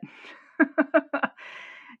harvested yet.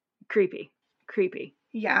 Creepy.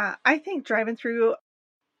 Yeah, I think driving through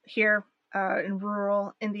here in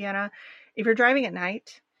rural Indiana, if you're driving at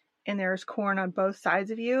night and there's corn on both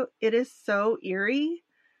sides of you, it is so eerie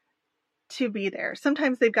to be there.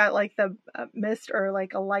 Sometimes they've got like the mist or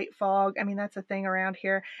like a light fog. I mean, that's a thing around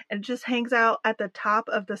here. And it just hangs out at the top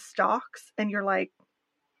of the stalks. And you're like,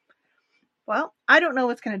 well, I don't know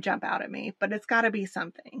what's going to jump out at me, but it's got to be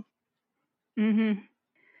something.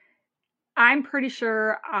 I'm pretty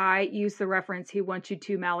sure I use the reference, he wants you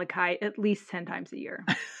to Malachi at least 10 times a year.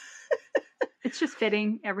 It's just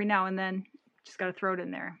fitting every now and then. Just got to throw it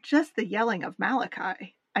in there. Just the yelling of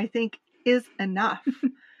Malachi, I think, is enough.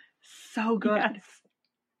 So good. Yes.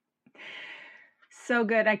 So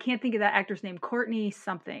good. I can't think of that actor's name. Courtney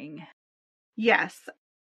something. Yes.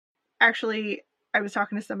 Actually, I was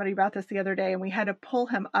talking to somebody about this the other day and we had to pull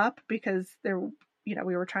him up because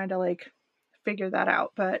we were trying to like figure that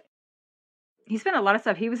out. But he's been in a lot of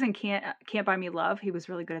stuff. He was in Can't Buy Me Love. He was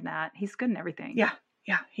really good in that. He's good in everything.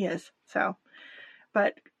 Yeah, he is. So,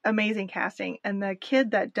 but amazing casting. And the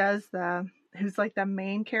kid that does who's like the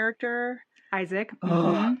main character, Isaac.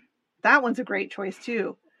 That one's a great choice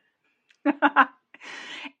too.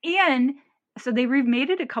 And so they remade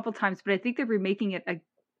it a couple times, but I think they're remaking it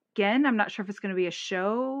again. I'm not sure if it's going to be a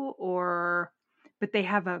show but they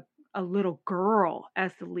have a little girl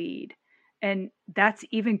as the lead. And that's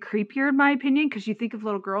even creepier in my opinion, because you think of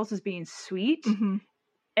little girls as being sweet.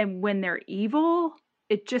 And when they're evil,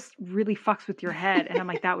 it just really fucks with your head. And I'm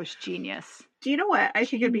like, that was genius. Do you know what? I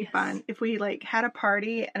think it'd be Genius. fun if we like had a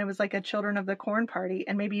party and it was like a Children of the Corn party,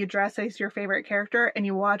 and maybe you dress as your favorite character and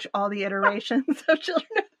you watch all the iterations of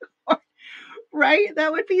Children of the Corn. Right?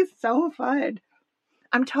 That would be so fun.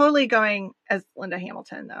 I'm totally going as Linda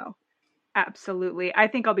Hamilton, though. Absolutely. I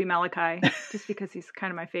think I'll be Malachi just because he's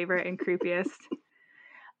kind of my favorite and creepiest.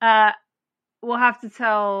 We'll have to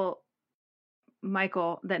tell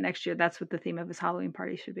Michael that next year that's what the theme of his Halloween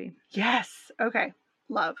party should be. Yes. Okay.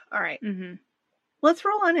 Love. All right. Mm-hmm. Let's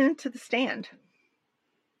roll on into The Stand.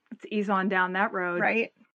 Let's ease on down that road.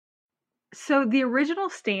 Right. So the original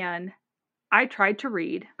Stand, I tried to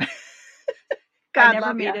read. God, I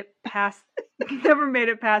never made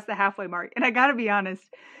it past the halfway mark. And I got to be honest,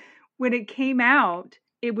 when it came out,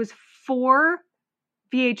 it was 4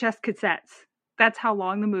 VHS cassettes. That's how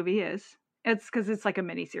long the movie is. It's because it's like a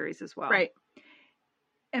mini series as well. Right.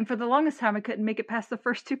 And for the longest time, I couldn't make it past the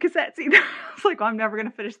first 2 cassettes either. I was like, well, I'm never going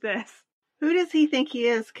to finish this. Who does he think he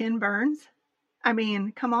is, Ken Burns? I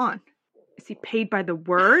mean, come on. Is he paid by the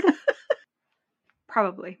word?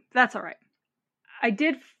 Probably. That's all right. I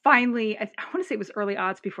did finally, I want to say it was early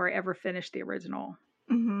odds before I ever finished the original.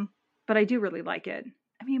 Mm-hmm. But I do really like it.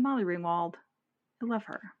 I mean, Molly Ringwald, I love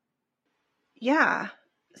her. Yeah.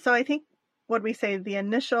 So I think what we say, the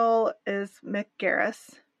initial is Mick Garris,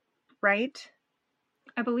 right?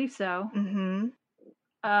 I believe so. Mm-hmm.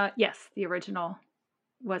 Yes, the original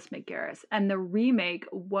was Mick Garris. And the remake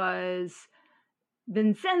was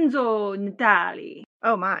Vincenzo Natali.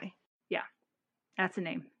 Oh my. Yeah, that's a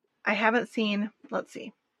name. I haven't seen, let's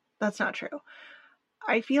see. That's not true.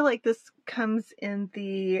 I feel like this comes in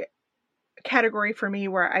the category for me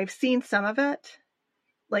where I've seen some of it.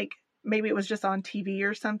 Like maybe it was just on TV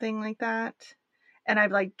or something like that. And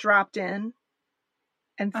I've like dropped in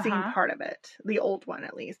and seen part of it. The old one,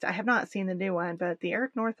 at least. I have not seen the new one, but the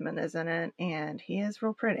Eric Northman is in it and he is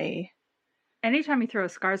real pretty. Anytime you throw a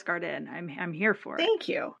Skarsgård in, I'm here for it. Thank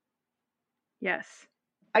you. Yes.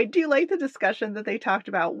 I do like the discussion that they talked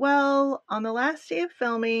about. Well, on the last day of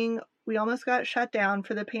filming, we almost got shut down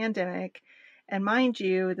for the pandemic. And mind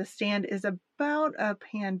you, The Stand is about a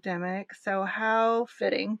pandemic, so how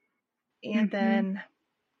fitting. And then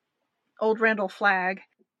old Randall Flagg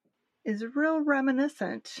is real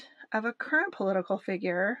reminiscent of a current political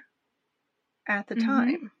figure at the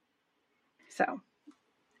time. So.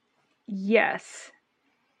 Yes.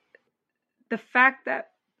 The fact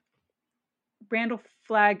that Randall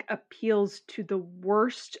Flagg appeals to the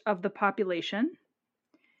worst of the population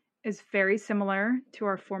is very similar to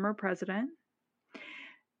our former president.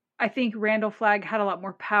 I think Randall Flagg had a lot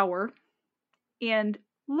more power and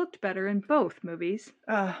looked better in both movies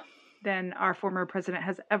than our former president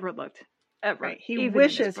has ever looked. Ever. Right. He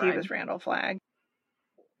wishes he was Randall Flagg.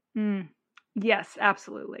 Yes,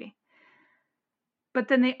 absolutely. But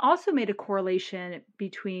then they also made a correlation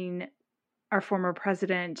between our former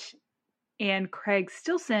president and Craig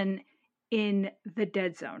Stillson in The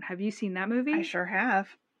Dead Zone. Have you seen that movie? I sure have.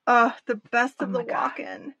 Oh, the best of the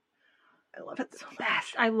walk-in. I love it so much.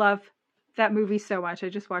 Best. I love that movie so much. I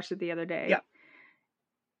just watched it the other day. Yeah.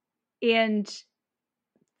 And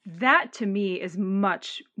that to me is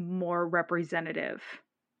much more representative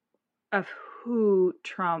of who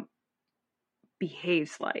Trump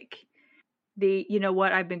behaves like. You know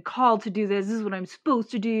what, I've been called to do this. This is what I'm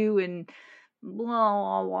supposed to do. And blah,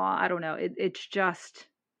 blah, blah. I don't know. It's just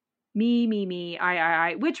me,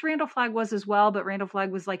 I, which Randall Flagg was as well. But Randall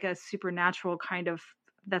Flagg was like a supernatural kind of,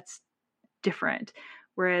 that's different.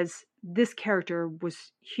 Whereas this character was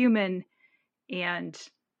human and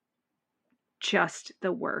just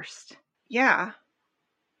the worst. Yeah.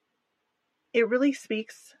 It really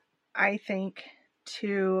speaks, I think,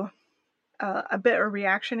 to a bit of a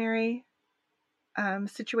reactionary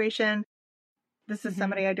situation. This is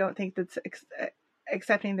somebody I don't think that's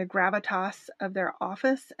accepting the gravitas of their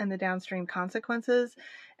office and the downstream consequences.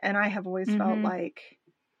 And I have always felt like,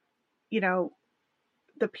 you know,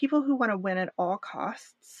 the people who want to win at all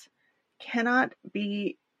costs cannot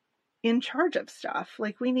be in charge of stuff.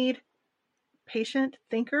 Like, we need patient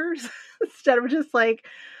thinkers instead of just like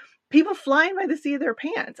people flying by the seat of their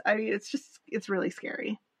pants. I mean, it's really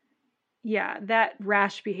scary. Yeah, that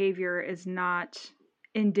rash behavior is not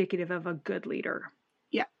indicative of a good leader.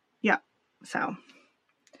 Yeah. So,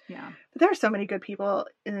 yeah. But there are so many good people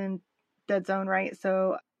in Dead Zone, right?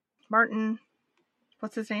 So, Martin,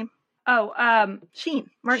 what's his name? Oh,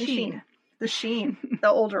 Sheen. Martin Sheen. The Sheen, the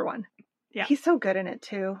older one. Yeah. He's so good in it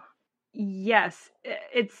too. Yes.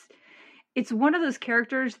 It's one of those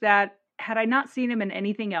characters that had I not seen him in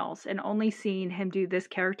anything else and only seen him do this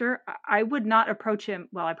character, I would not approach him.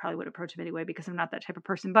 Well, I probably would approach him anyway because I'm not that type of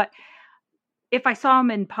person. But if I saw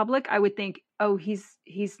him in public, I would think, oh, he's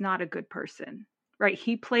not a good person, right?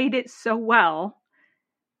 He played it so well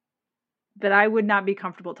that I would not be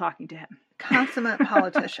comfortable talking to him. Consummate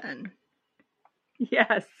politician.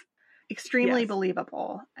 Yes. Extremely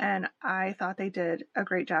believable. And I thought they did a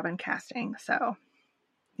great job in casting. So,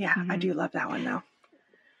 yeah, I do love that one, though.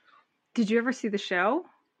 Did you ever see the show?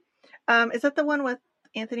 Is that the one with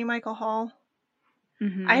Anthony Michael Hall?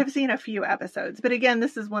 I have seen a few episodes. But again,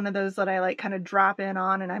 this is one of those that I like kind of drop in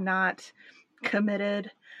on and I'm not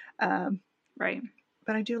committed. Right.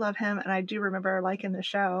 But I do love him. And I do remember liking the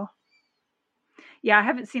show. Yeah, I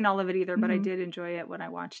haven't seen all of it either, but I did enjoy it when I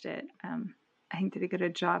watched it. I think they did a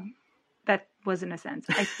good job. That wasn't a sense.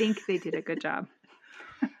 I think they did a good job.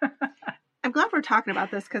 I'm glad we're talking about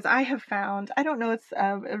this because I have found, I don't know it's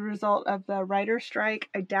a result of the writer's strike.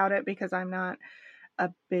 I doubt it because I'm not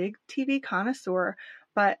a big TV connoisseur,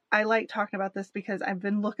 but I like talking about this because I've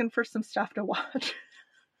been looking for some stuff to watch.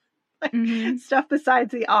 Like stuff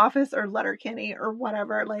besides The Office or Letterkenny or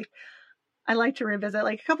whatever. Like I like to revisit.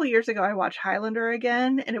 Like a couple of years ago, I watched Highlander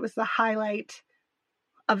again and it was the highlight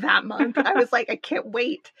of that month. I was like, I can't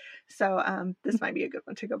wait. So this might be a good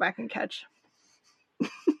one to go back and catch.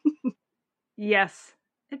 Yes,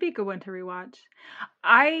 it'd be a good one to rewatch.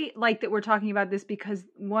 I like that we're talking about this because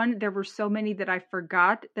one, there were so many that I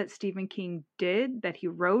forgot that Stephen King did, that he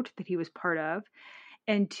wrote, that he was part of.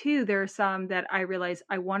 And two, there are some that I realize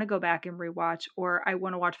I want to go back and rewatch, or I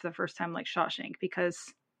want to watch for the first time, like Shawshank, because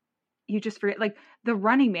you just forget. Like The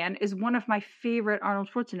Running Man is one of my favorite Arnold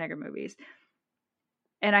Schwarzenegger movies.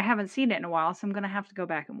 And I haven't seen it in a while, so I'm going to have to go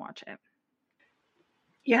back and watch it.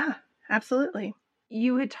 Yeah, absolutely.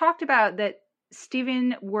 You had talked about that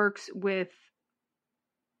Stephen works with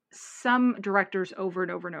some directors over and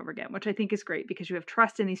over and over again, which I think is great because you have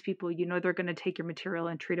trust in these people. You know they're going to take your material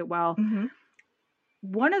and treat it well.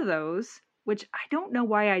 One of those, which I don't know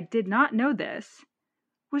why I did not know this,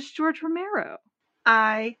 was George Romero.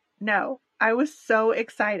 I know. I was so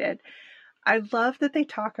excited. I love that they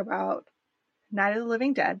talk about Night of the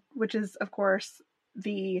Living Dead, which is, of course,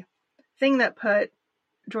 the thing that put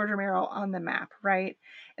George Romero on the map, right?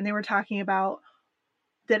 And they were talking about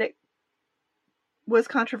that it was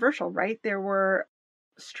controversial, right? There were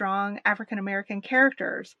strong African-American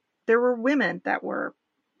characters. There were women that were,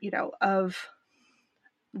 of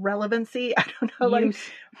relevancy. I don't know,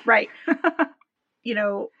 right.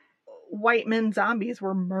 White men zombies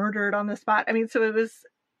were murdered on the spot. I mean, so it was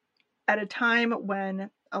at a time when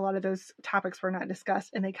a lot of those topics were not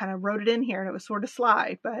discussed and they kind of wrote it in here and it was sort of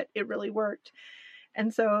sly, but it really worked.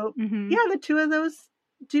 And so, yeah, the two of those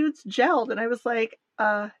dudes gelled and I was like,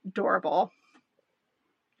 adorable.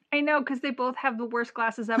 I know, because they both have the worst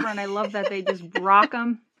glasses ever and I love that they just rock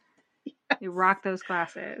them. Yes. They rock those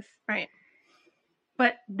glasses. Right.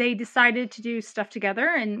 But they decided to do stuff together,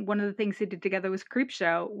 and one of the things they did together was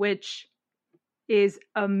Creepshow, which is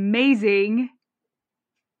amazing.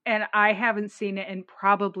 And I haven't seen it in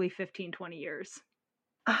probably 15, 20 years.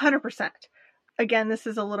 100%. Again, this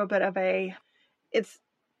is a little bit of it's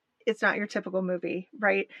not your typical movie,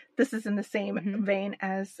 right? This is in the same vein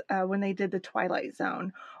as when they did The Twilight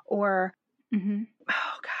Zone or, oh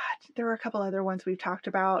God, there were a couple other ones we've talked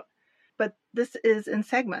about, but this is in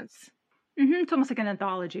segments. It's almost like an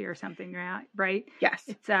anthology or something, right? Yes.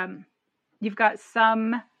 It's you've got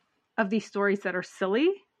some of these stories that are silly.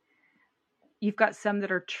 You've got some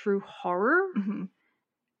that are true horror.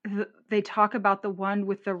 They talk about the one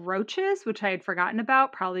with the roaches, which I had forgotten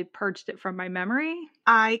about, probably purged it from my memory.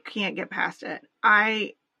 I can't get past it.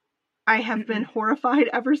 I have been horrified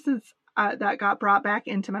ever since that got brought back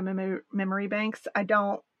into my memory banks. I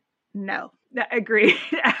don't know. Agreed.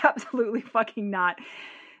 Absolutely fucking not.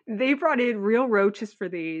 They brought in real roaches for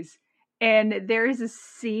these. And there is a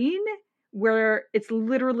scene where it's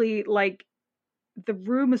literally like the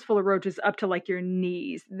room is full of roaches up to like your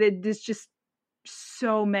knees. There's just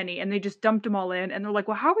so many. And they just dumped them all in. And they're like,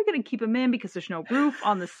 well, how are we going to keep them in? Because there's no roof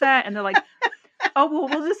on the set. And they're like, oh, well,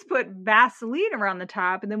 we'll just put Vaseline around the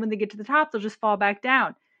top. And then when they get to the top, they'll just fall back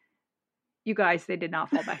down. You guys, they did not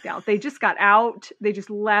fall back down. They just got out. They just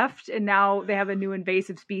left. And now they have a new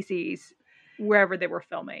invasive species wherever they were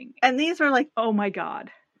filming. And these were like, oh my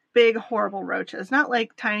God, big, horrible roaches. Not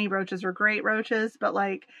like tiny roaches or great roaches, but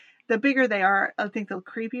like the bigger they are, I think the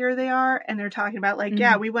creepier they are. And they're talking about like,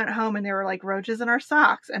 yeah, we went home and there were like roaches in our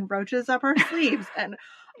socks and roaches up our sleeves. And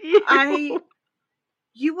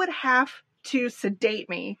you would have to sedate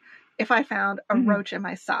me if I found a roach in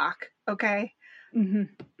my sock. Okay.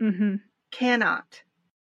 Cannot.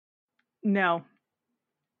 No.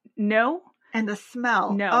 No. And the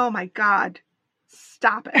smell. No. Oh my God.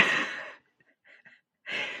 Stop it.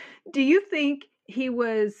 Do you think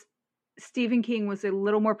Stephen King was a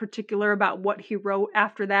little more particular about what he wrote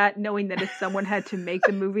after that, knowing that if someone had to make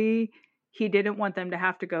the movie, he didn't want them to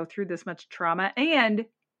have to go through this much trauma? And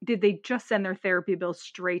did they just send their therapy bills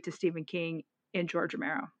straight to Stephen King and George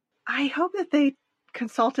Romero? I hope that they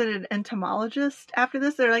consulted an entomologist after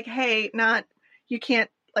this. They're like, hey, you can't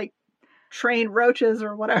like train roaches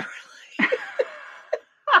or whatever.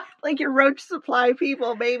 Like your roach supply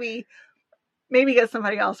people, maybe get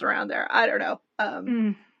somebody else around there. I don't know.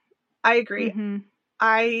 I agree.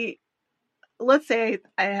 Mm-hmm. Let's say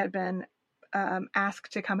I had been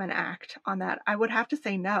asked to come and act on that. I would have to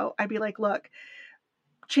say no. I'd be like, look,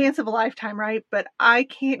 chance of a lifetime, right? But I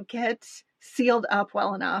can't get sealed up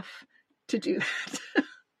well enough to do that.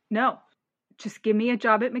 No, just give me a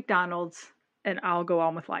job at McDonald's and I'll go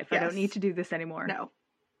on with life. Yes. I don't need to do this anymore. No.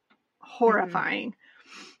 Horrifying.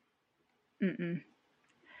 Mm-mm.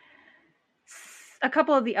 A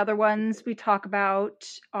couple of the other ones we talk about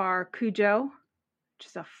are Cujo, which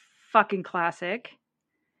is a fucking classic.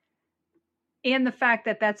 And the fact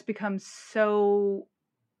that that's become so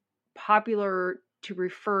popular to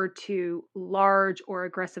refer to large or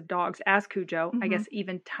aggressive dogs as Cujo. Mm-hmm. I guess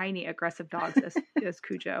even tiny aggressive dogs as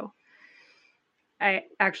Cujo. I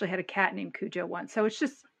actually had a cat named Cujo once. So it's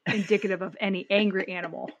just indicative of any angry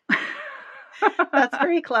animal. That's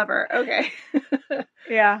very clever. Okay.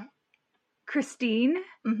 Yeah. Christine.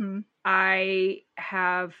 Mm-hmm. I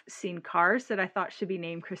have seen cars that I thought should be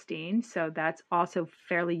named Christine. So that's also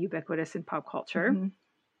fairly ubiquitous in pop culture. Mm-hmm.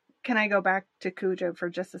 Can I go back to Cujo for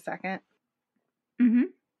just a second? Mm-hmm.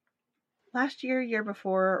 Last year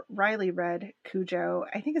before, Riley read Cujo.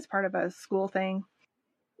 I think it's part of a school thing.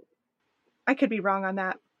 I could be wrong on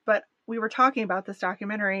that, but we were talking about this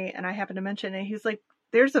documentary and I happened to mention it. He's like,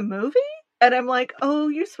 there's a movie? And I'm like, oh,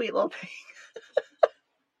 you sweet little thing.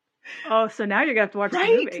 Oh, so now you're gonna have to watch right?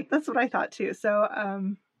 the movie. That's what I thought too.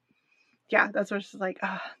 So, yeah, that's what's like.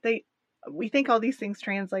 We think all these things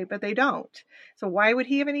translate, but they don't. So why would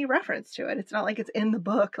he have any reference to it? It's not like it's in the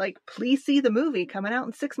book. Like, please see the movie coming out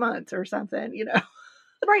in 6 months or something. You know,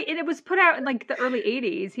 right? And it was put out in like the early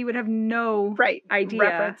 '80s. He would have no idea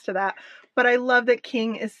reference to that. But I love that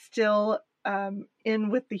King is still in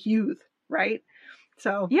with the youth, right?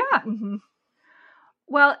 So yeah. Mm-hmm.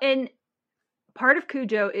 Well, and part of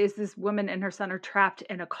Cujo is this woman and her son are trapped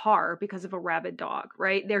in a car because of a rabid dog,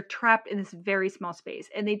 right? They're trapped in this very small space.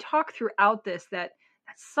 And they talk throughout this that's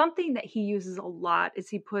something that he uses a lot is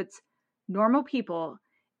he puts normal people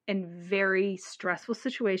in very stressful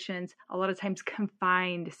situations, a lot of times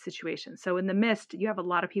confined situations. So in The Mist, you have a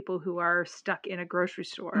lot of people who are stuck in a grocery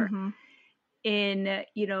store. Mm-hmm. In,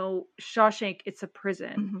 Shawshank, it's a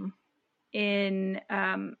prison. Mm-hmm.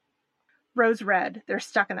 In Rose Red, they're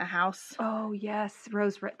stuck in a house. Oh, yes.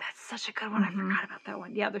 Rose Red. That's such a good one. Mm-hmm. I forgot about that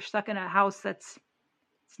one. Yeah, they're stuck in a house it's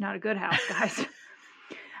not a good house, guys.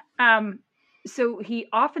 So he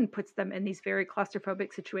often puts them in these very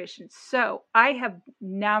claustrophobic situations. So I have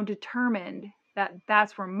now determined that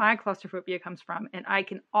that's where my claustrophobia comes from. And I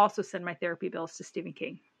can also send my therapy bills to Stephen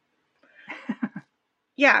King.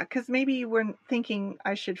 Yeah, because maybe you weren't thinking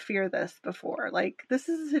I should fear this before. Like, this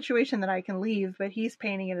is a situation that I can leave, but he's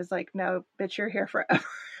painting it as like, no, bitch, you're here forever.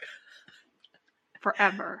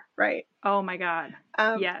 Forever. Right. Oh my God.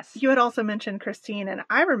 Yes. You had also mentioned Christine, and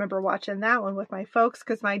I remember watching that one with my folks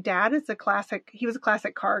because my dad is he was a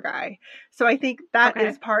classic car guy. So I think that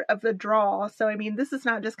is part of the draw. So, I mean, this is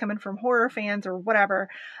not just coming from horror fans or whatever.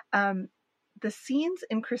 The scenes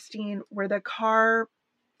in Christine where the car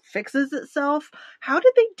fixes itself, how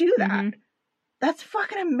did they do that? Mm-hmm. That's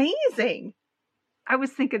fucking amazing. I was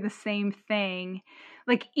thinking the same thing.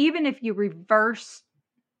 Like, even if you reverse,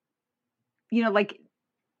 like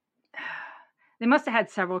they must have had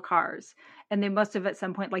several cars and they must have at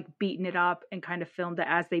some point like beaten it up and kind of filmed it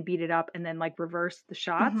as they beat it up and then like reversed the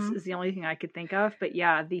shots. Mm-hmm. Is the only thing I could think of. But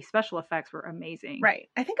yeah, the special effects were amazing. Right.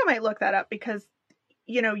 I think I might look that up because,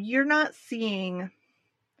 you're not seeing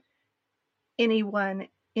anyone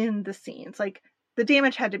in the scenes. Like, the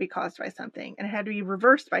damage had to be caused by something and it had to be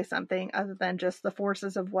reversed by something other than just the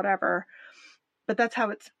forces of whatever. But that's how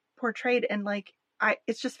it's portrayed. And like,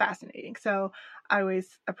 it's just fascinating. So I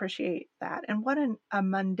always appreciate that. And what a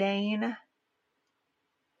mundane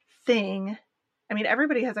thing. I mean,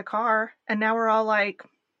 everybody has a car and now we're all like,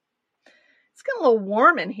 it's getting a little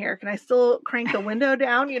warm in here. Can I still crank the window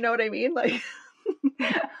down? You know what I mean? Like,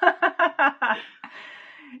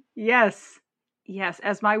 yes. Yes,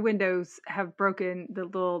 as my windows have broken, the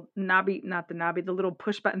little the little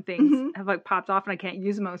push button things have like popped off and I can't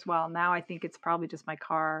use them as well. Now I think it's probably just my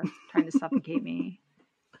car trying to suffocate me.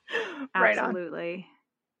 Right on. Absolutely.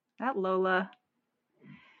 That Lola.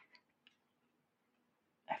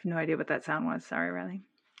 I have no idea what that sound was. Sorry, Riley.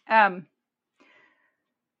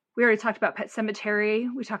 We already talked about Pet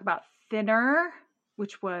Sematary. We talked about Thinner,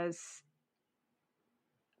 which was,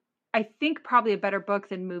 I think, probably a better book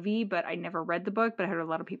than movie, but I never read the book, but I heard a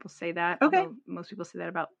lot of people say that. Okay. Although most people say that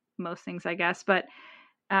about most things, I guess. But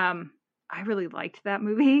I really liked that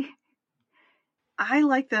movie. I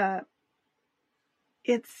like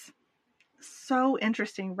it's so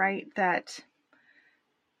interesting, right? That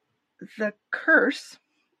the curse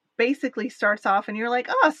basically starts off and you're like,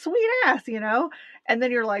 oh, sweet ass, and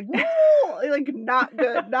then you're like, whoa, like not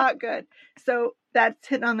good, not good. So that's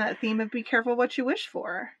hitting on that theme of be careful what you wish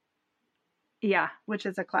for. Yeah. Which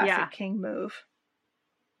is a classic King move.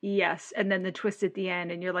 Yes. And then the twist at the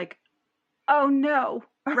end and you're like, oh no,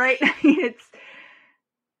 right?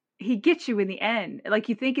 He gets you in the end. Like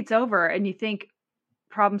you think it's over and you think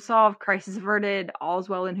problem solved, crisis averted, all's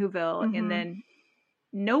well in Whoville. And then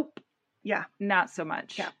nope. Yeah. Not so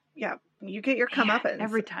much. Yeah. Yeah. You get your comeuppance.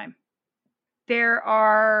 Every time. There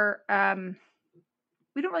are,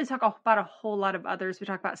 we don't really talk about a whole lot of others. We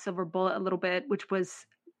talk about Silver Bullet a little bit, which was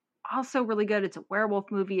also really good. It's a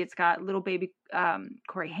werewolf movie. It's got little baby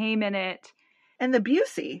Corey Haim in it. And the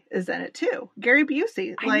Busey is in it too. Gary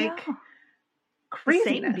Busey. Like craziness.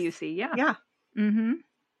 The same Busey, yeah. Yeah. Mm-hmm.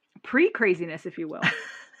 Pre-craziness, if you will.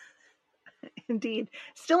 Indeed.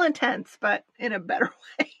 Still intense, but in a better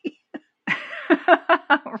way.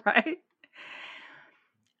 Right?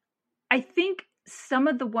 I think some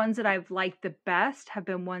of the ones that I've liked the best have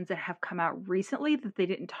been ones that have come out recently that they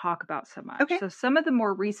didn't talk about so much. Okay. So some of the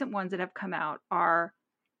more recent ones that have come out are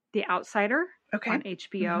The Outsider on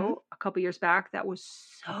HBO a couple years back. That was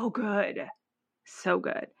so good. So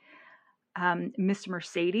good. Mr.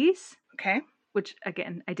 Mercedes. Okay. Which,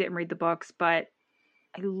 again, I didn't read the books, but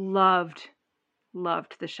I loved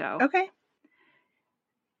the show. Okay.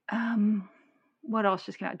 What else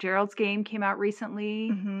just came out? Gerald's Game came out recently.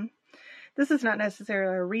 Mm-hmm. This is not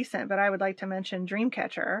necessarily a recent, but I would like to mention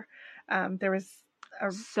Dreamcatcher. There was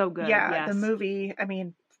so good. Yeah, yes. The movie. I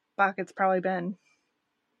mean, fuck, it's probably been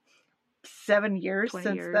 7 years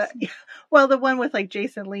since years. Well, the one with like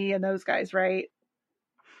Jason Lee and those guys, right?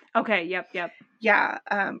 Okay. Yep. Yeah.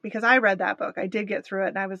 Because I read that book, I did get through it,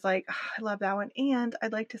 and I was like, oh, I love that one. And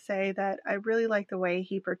I'd like to say that I really like the way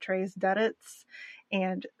he portrays Duddits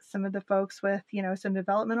and some of the folks with, some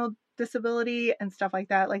developmental disability and stuff like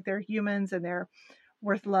that. Like they're humans and they're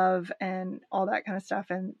worth love and all that kind of stuff.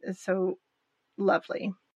 And it's so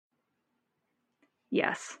lovely.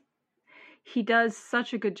 Yes. He does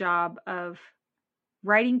such a good job of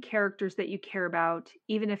writing characters that you care about,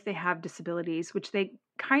 even if they have disabilities, which they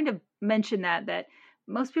kind of mention that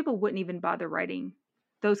most people wouldn't even bother writing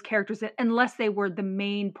those characters unless they were the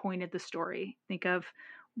main point of the story. Think of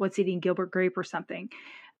What's Eating Gilbert Grape or something.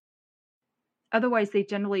 Otherwise, they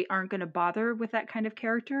generally aren't going to bother with that kind of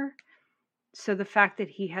character. So the fact that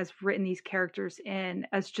he has written these characters in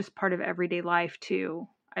as just part of everyday life too,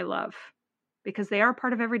 I love, because they are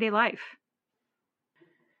part of everyday life.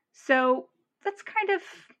 So that's kind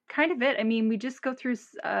of it. I mean, we just go through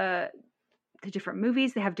the different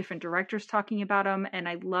movies. They have different directors talking about them, and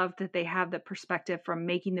I love that they have the perspective from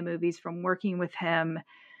making the movies, from working with him,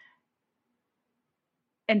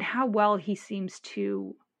 and how well he seems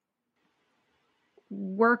to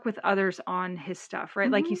work with others on his stuff, right?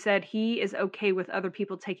 Mm-hmm. Like you said, he is okay with other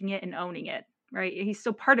people taking it and owning it, right? He's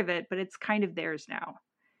still part of it, but it's kind of theirs now.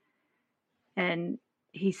 And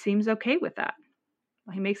he seems okay with that.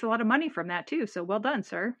 Well, he makes a lot of money from that too, so well done,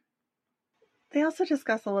 sir. They also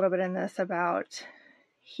discuss a little bit in this about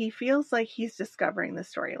he feels like he's discovering the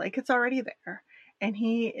story, like it's already there, and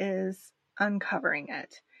he is uncovering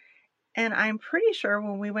it. And I'm pretty sure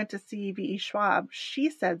when we went to see V.E. Schwab, she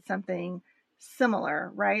said something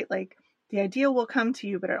similar, right? Like the idea will come to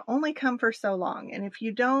you, but it'll only come for so long. And if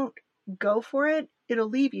you don't go for it, it'll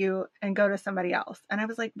leave you and go to somebody else. And I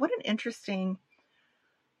was like, what an interesting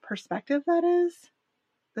perspective that is,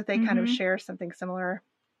 that they kind of share something similar.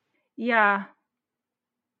 Yeah.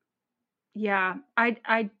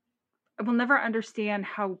 I will never understand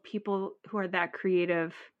how people who are that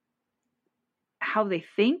creative, how they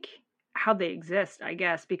think, how they exist, I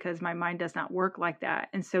guess, because my mind does not work like that.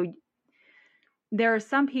 And so there are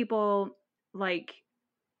some people like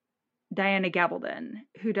Diana Gabaldon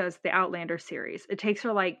who does the Outlander series. It takes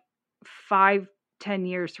her like 5-10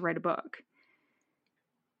 years to write a book.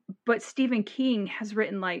 But Stephen King has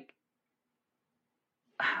written like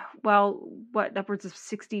well, what, upwards of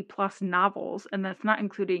 60 plus novels, and that's not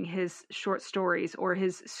including his short stories or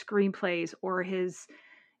his screenplays or his,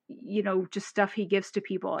 just stuff he gives to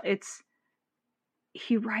people.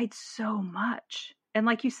 He writes so much. And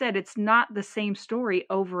like you said, it's not the same story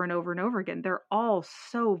over and over and over again. They're all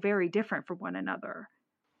so very different from one another.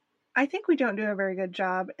 I think we don't do a very good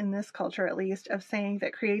job in this culture, at least, of saying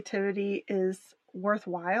that creativity is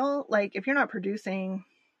worthwhile. Like, if you're not producing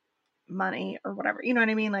money or whatever, you know what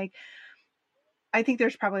I mean? Like, I think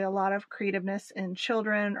there's probably a lot of creativeness in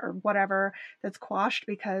children or whatever that's quashed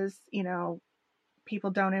because,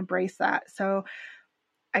 people don't embrace that. So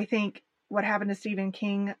I think what happened to Stephen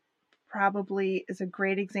King probably is a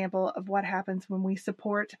great example of what happens when we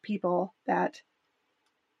support people that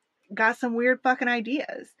got some weird fucking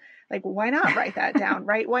ideas. Like, why not write that down,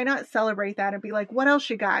 right? Why not celebrate that and be like, what else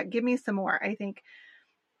you got? Give me some more. I think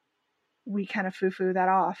we kind of foo-foo that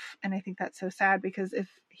off. And I think that's so sad, because if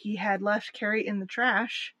he had left Carrie in the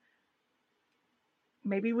trash,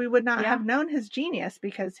 maybe we would not have known his genius,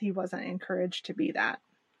 because he wasn't encouraged to be that.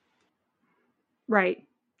 Right.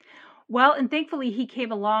 Well, and thankfully he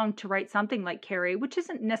came along to write something like Carrie, which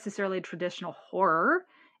isn't necessarily a traditional horror.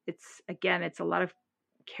 It's a lot of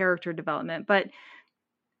character development, but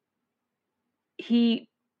he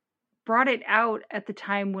brought it out at the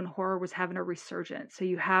time when horror was having a resurgence. So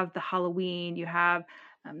you have the Halloween, you have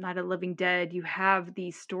Night of the Living Dead, you have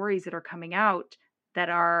these stories that are coming out that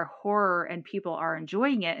are horror and people are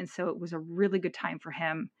enjoying it. And so it was a really good time for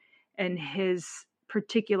him and his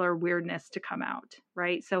particular weirdness to come out,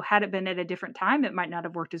 right? So had it been at a different time, it might not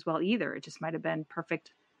have worked as well either. It just might have been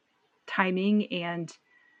perfect timing and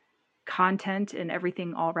content and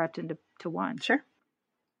everything all wrapped into one. Sure.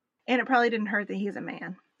 And it probably didn't hurt that he's a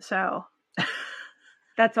man. So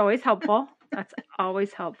that's always helpful. That's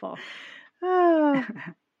always helpful. Oh.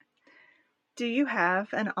 Do you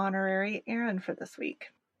have an honorary Erin for this week?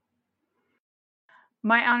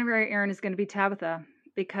 My honorary Erin is going to be Tabitha,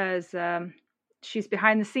 because she's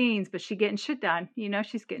behind the scenes, but she's getting shit done.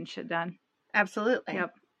 She's getting shit done. Absolutely.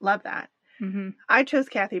 Yep. Love that. Mm-hmm. I chose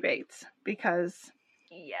Kathy Bates because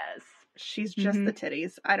yes, she's just the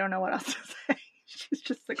titties. I don't know what else to say. She's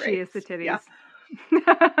just the great. She is the titties.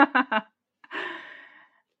 Yeah.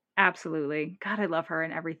 Absolutely. God, I love her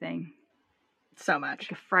and everything. So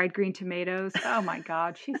much. Like fried green tomatoes. Oh my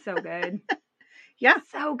God, she's so good. Yeah.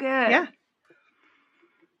 So good. Yeah.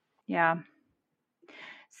 Yeah.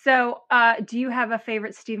 So, do you have a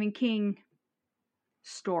favorite Stephen King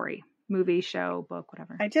story, movie, show, book,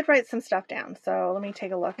 whatever? I did write some stuff down, so let me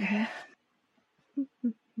take a look. Mm-hmm.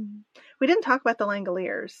 We didn't talk about the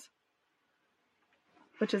Langoliers,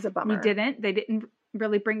 which is a bummer. We didn't. They didn't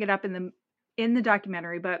really bring it up in the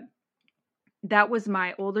documentary, but that was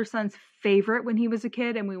my older son's favorite when he was a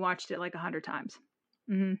kid, and we watched it like 100 times.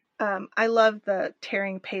 Mm-hmm. I love the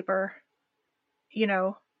tearing paper,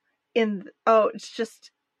 it's just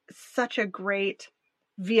such a great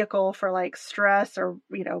vehicle for like stress or,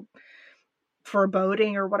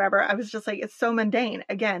 foreboding or whatever. I was just like, it's so mundane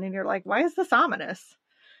again. And you're like, why is this ominous?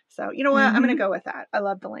 So, you know what? I'm going to go with that. I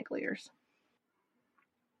love the Langoliers.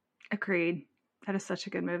 Agreed. That is such a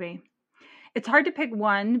good movie. It's hard to pick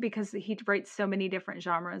one because he writes so many different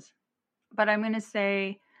genres. But I'm going to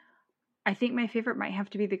say, I think my favorite might have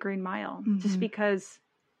to be The Green Mile, just because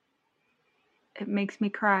it makes me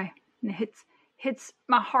cry. And it hits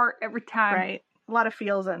my heart every time. Right. A lot of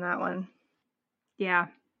feels in that one. Yeah.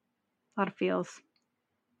 A lot of feels.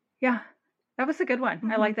 Yeah. That was a good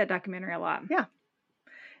one. I like that documentary a lot. Yeah.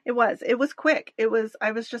 It was quick.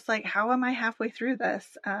 I was just like, how am I halfway through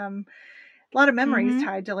this? A lot of memories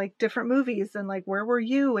tied to like different movies and like, where were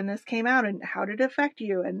you when this came out and how did it affect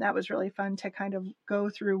you? And that was really fun to kind of go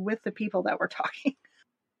through with the people that were talking.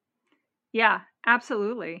 Yeah,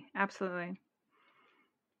 absolutely. Absolutely.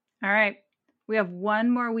 All right. We have one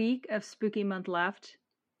more week of Spooky Month left.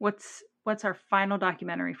 What's our final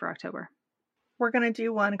documentary for October? We're going to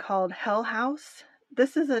do one called Hell House.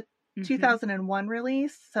 This is a 2001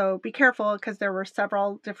 release, so be careful because there were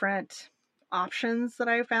several different options that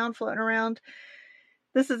I found floating around.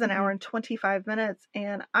 This is an hour and 25 minutes,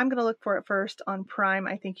 and I'm going to look for it first on Prime.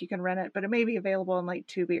 I think you can rent it, but it may be available on like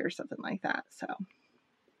Tubi or something like that. So.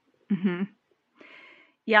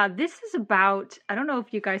 Yeah, this is about, I don't know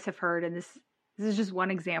if you guys have heard, and this is just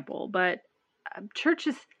one example, but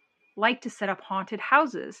churches like to set up haunted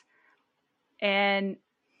houses and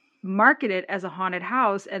market it as a haunted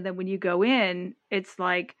house. And then when you go in, it's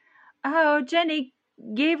like, oh, Jenny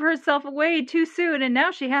gave herself away too soon and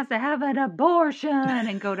now she has to have an abortion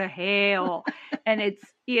and go to hell. And it's,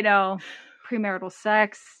 premarital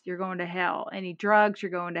sex, you're going to hell. Any drugs,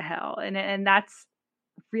 you're going to hell. And that's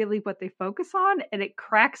really what they focus on. And it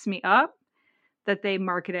cracks me up that they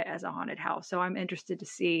market it as a haunted house. So I'm interested to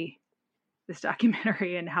see this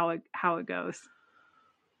documentary and how it goes.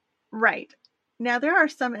 Right. Now, there are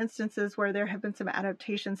some instances where there have been some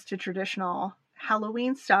adaptations to traditional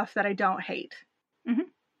Halloween stuff that I don't hate. Mm-hmm.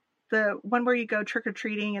 The one where you go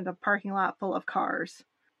trick-or-treating in the parking lot full of cars.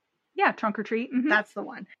 Yeah, trunk or treat. Mm-hmm. That's the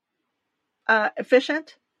one.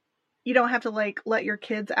 Efficient. You don't have to let your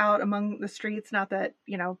kids out among the streets. Not that,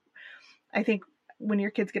 I think when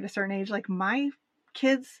your kids get a certain age, like my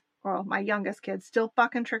kids, well, my youngest kids still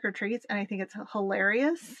fucking trick-or-treats. And I think it's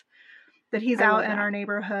hilarious that he's out in our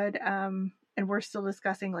neighborhood. And we're still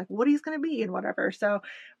discussing like what he's going to be and whatever. So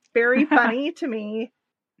very funny to me.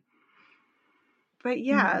 But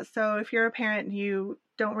yeah, so if you're a parent and you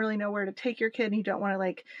don't really know where to take your kid and you don't want to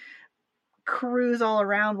like cruise all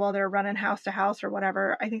around while they're running house to house or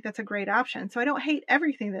whatever, I think that's a great option. So I don't hate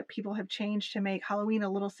everything that people have changed to make Halloween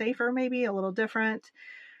a little safer, maybe a little different.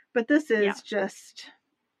 But this is just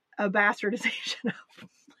a bastardization of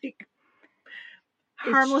like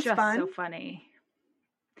harmless it's just fun. So funny.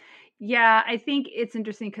 Yeah, I think it's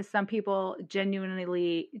interesting because some people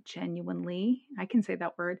genuinely, I can say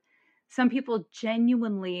that word. Some people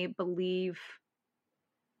genuinely believe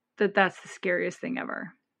that that's the scariest thing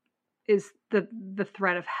ever, is the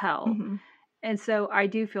threat of hell. Mm-hmm. And so I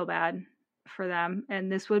do feel bad for them.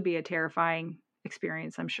 And this would be a terrifying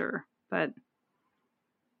experience, I'm sure. But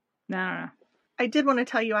I don't know. I did want to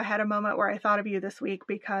tell you I had a moment where I thought of you this week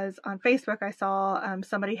because on Facebook I saw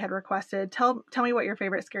somebody had requested, tell me what your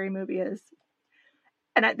favorite scary movie is.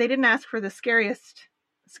 And they didn't ask for the scariest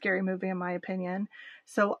scary movie, in my opinion.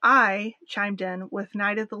 So I chimed in with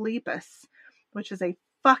Night of the Lepus, which is a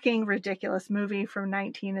fucking ridiculous movie from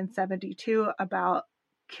 1972 about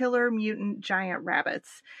killer mutant giant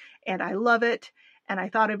rabbits. And I love it. And I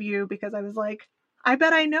thought of you because I was like, I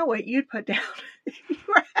bet I know what you'd put down. You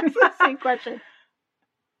were asking the same question.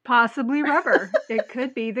 Possibly Rubber. It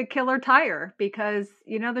could be the killer tire because,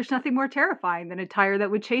 there's nothing more terrifying than a tire that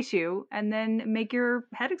would chase you and then make your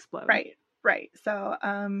head explode. Right. So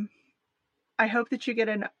I hope that you get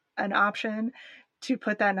an option to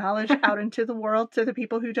put that knowledge out into the world to the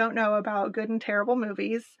people who don't know about good and terrible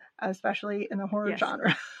movies, especially in the horror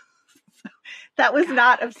genre. So, that was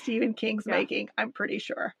not of Stephen King's making, I'm pretty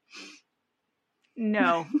sure.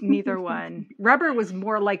 No, neither one. Rubber was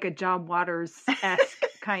more like a John Waters-esque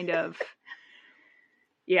kind of.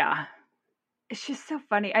 Yeah. It's just so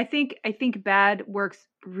funny. I think bad works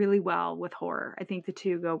really well with horror. I think the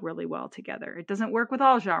two go really well together. It doesn't work with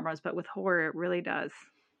all genres, but with horror it really does.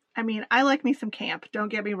 I mean, I like me some camp, don't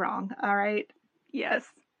get me wrong, all right? Yes.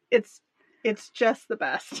 It's just the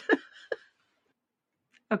best.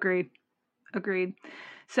 Agreed.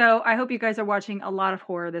 So I hope you guys are watching a lot of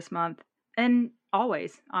horror this month. And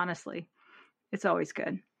always, honestly, it's always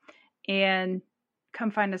good. And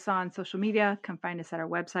come find us on social media. Come find us at our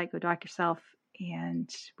website. Go Doc Yourself. And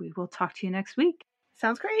we will talk to you next week.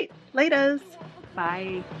 Sounds great. Laters.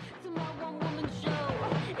 Bye.